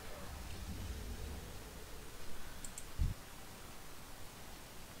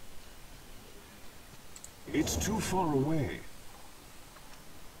 It's too far away.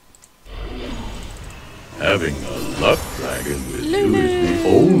 Having a luck dragon with you is the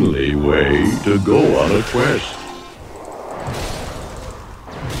only way to go on a quest.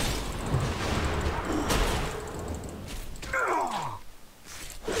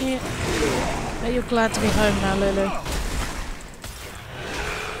 Yeah. Are you glad to be home now, Lulu?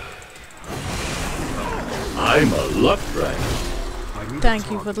 I'm a luck dragon.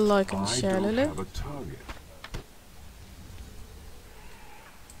 Thank you for the like and share, Lulu.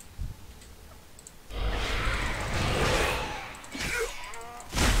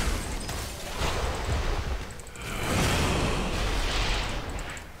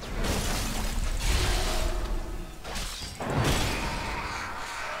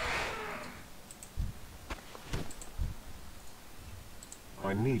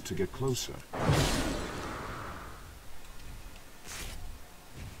 I need to get closer.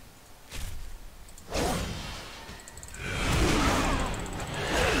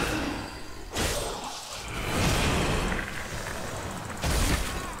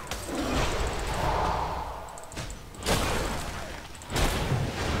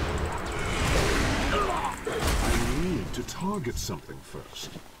 I need to target something first.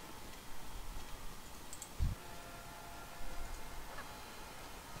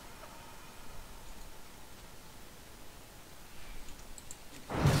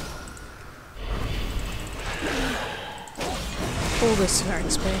 All this for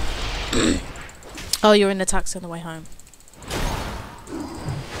XP. Oh, you're in the taxi on the way home.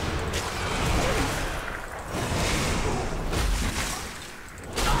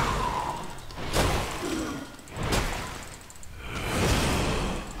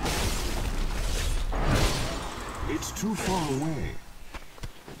 It's too far away.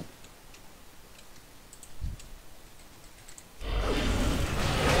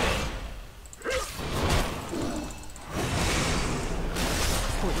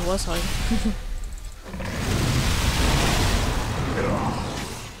 Thought it was home.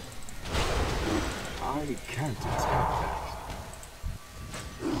 I can't attack that.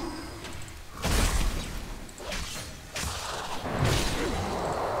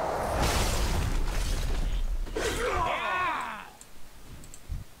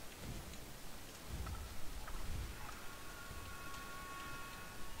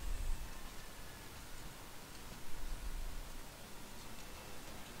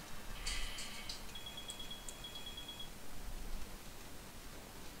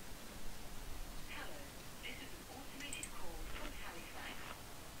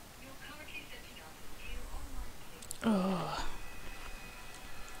 Oh.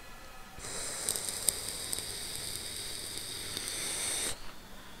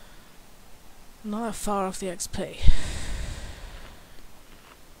 Not that far off the XP.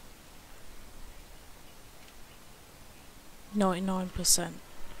 %99.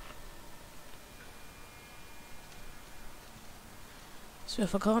 So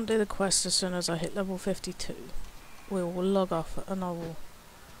if I can't do the quest as soon as I hit level 52, we will log off and I will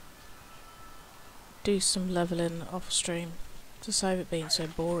do some leveling off stream to save it being so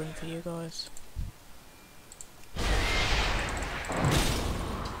boring for you guys.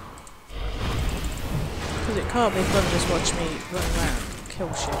 Because it can't be fun just watch me run around and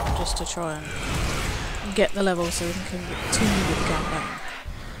kill shit just to try and get the level so we can continue with the campaign.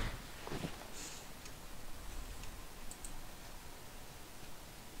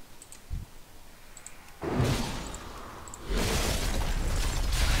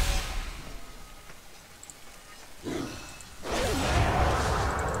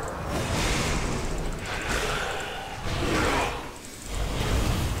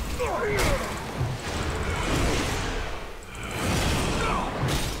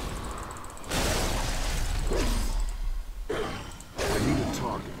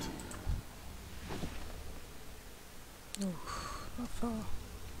 Not far.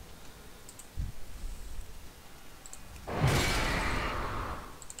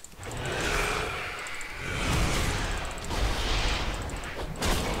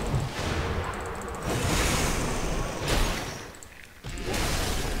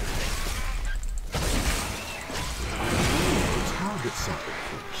 Target something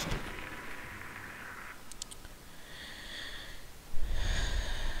first.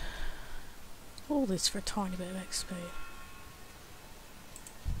 All this for a tiny bit of XP.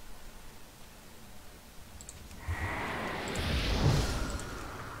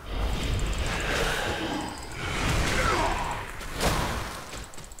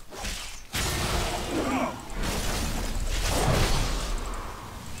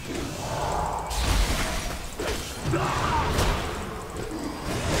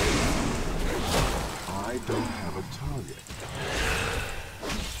 I don't have a target.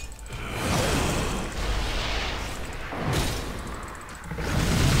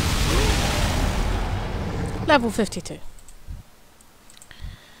 Level 52.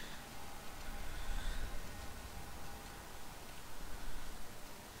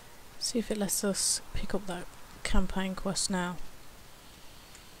 See if it lets us pick up that campaign quest now.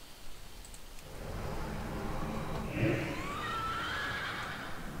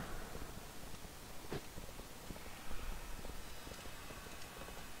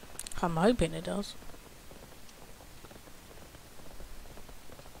 I'm hoping it does.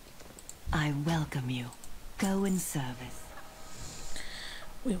 I welcome you. Go in service.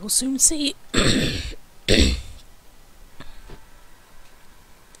 We will soon see.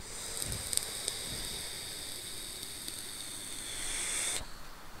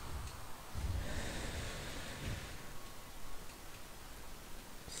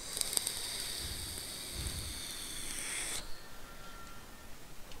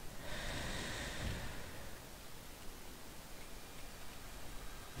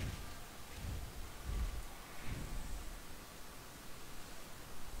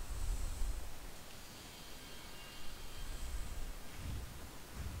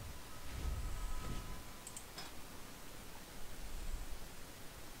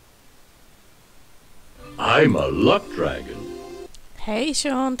 I'm a luck dragon. Hey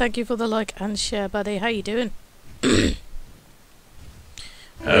Sean, thank you for the like and share, buddy. How you doing?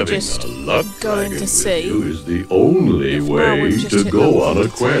 Having just a luck going dragon to with see you is the only if now way we've just to hit go level on a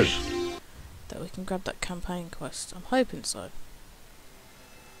 52, quest. that we can grab that campaign quest. I'm hoping so.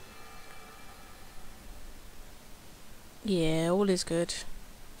 Yeah, all is good.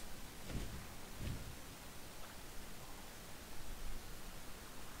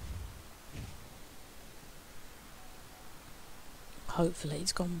 Hopefully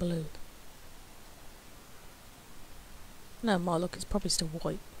it's gone blue. No, my luck, it's probably still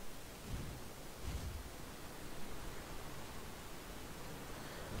white.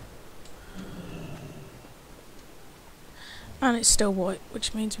 And it's still white,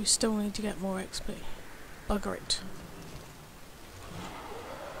 which means we still need to get more XP. Bugger it.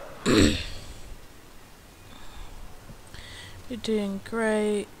 You're doing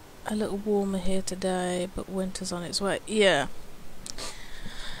great. A little warmer here today, but winter's on its way. Yeah.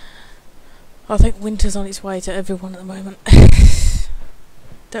 I think winter's on its way to everyone at the moment.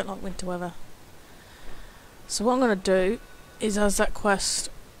 Don't like winter weather. So what I'm going to do is, as that quest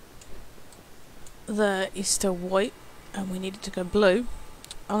there is still white and we need it to go blue,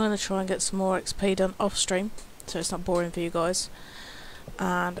 I'm going to try and get some more XP done off stream so it's not boring for you guys,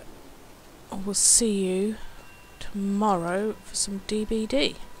 and I will see you tomorrow for some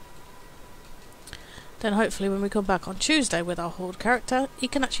DBD. Then hopefully when we come back on Tuesday with our horde character, he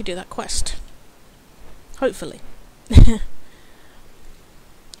can actually do that quest. Hopefully.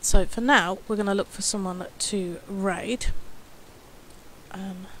 So for now, we're going to look for someone to raid.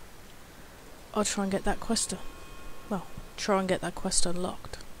 I'll try and get that quest try and get that quest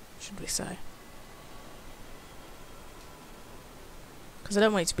unlocked, should we say. Because I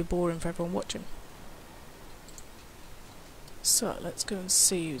don't want it to be boring for everyone watching. So let's go and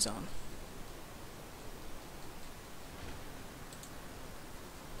see who's on.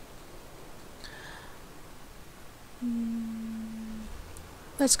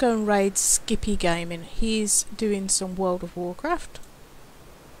 Let's go and raid Skippy Gaming. He's doing some World of Warcraft.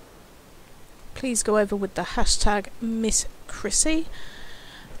 Please go over with the hashtag Miss Chrissy,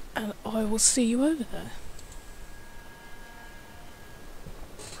 and I will see you over there.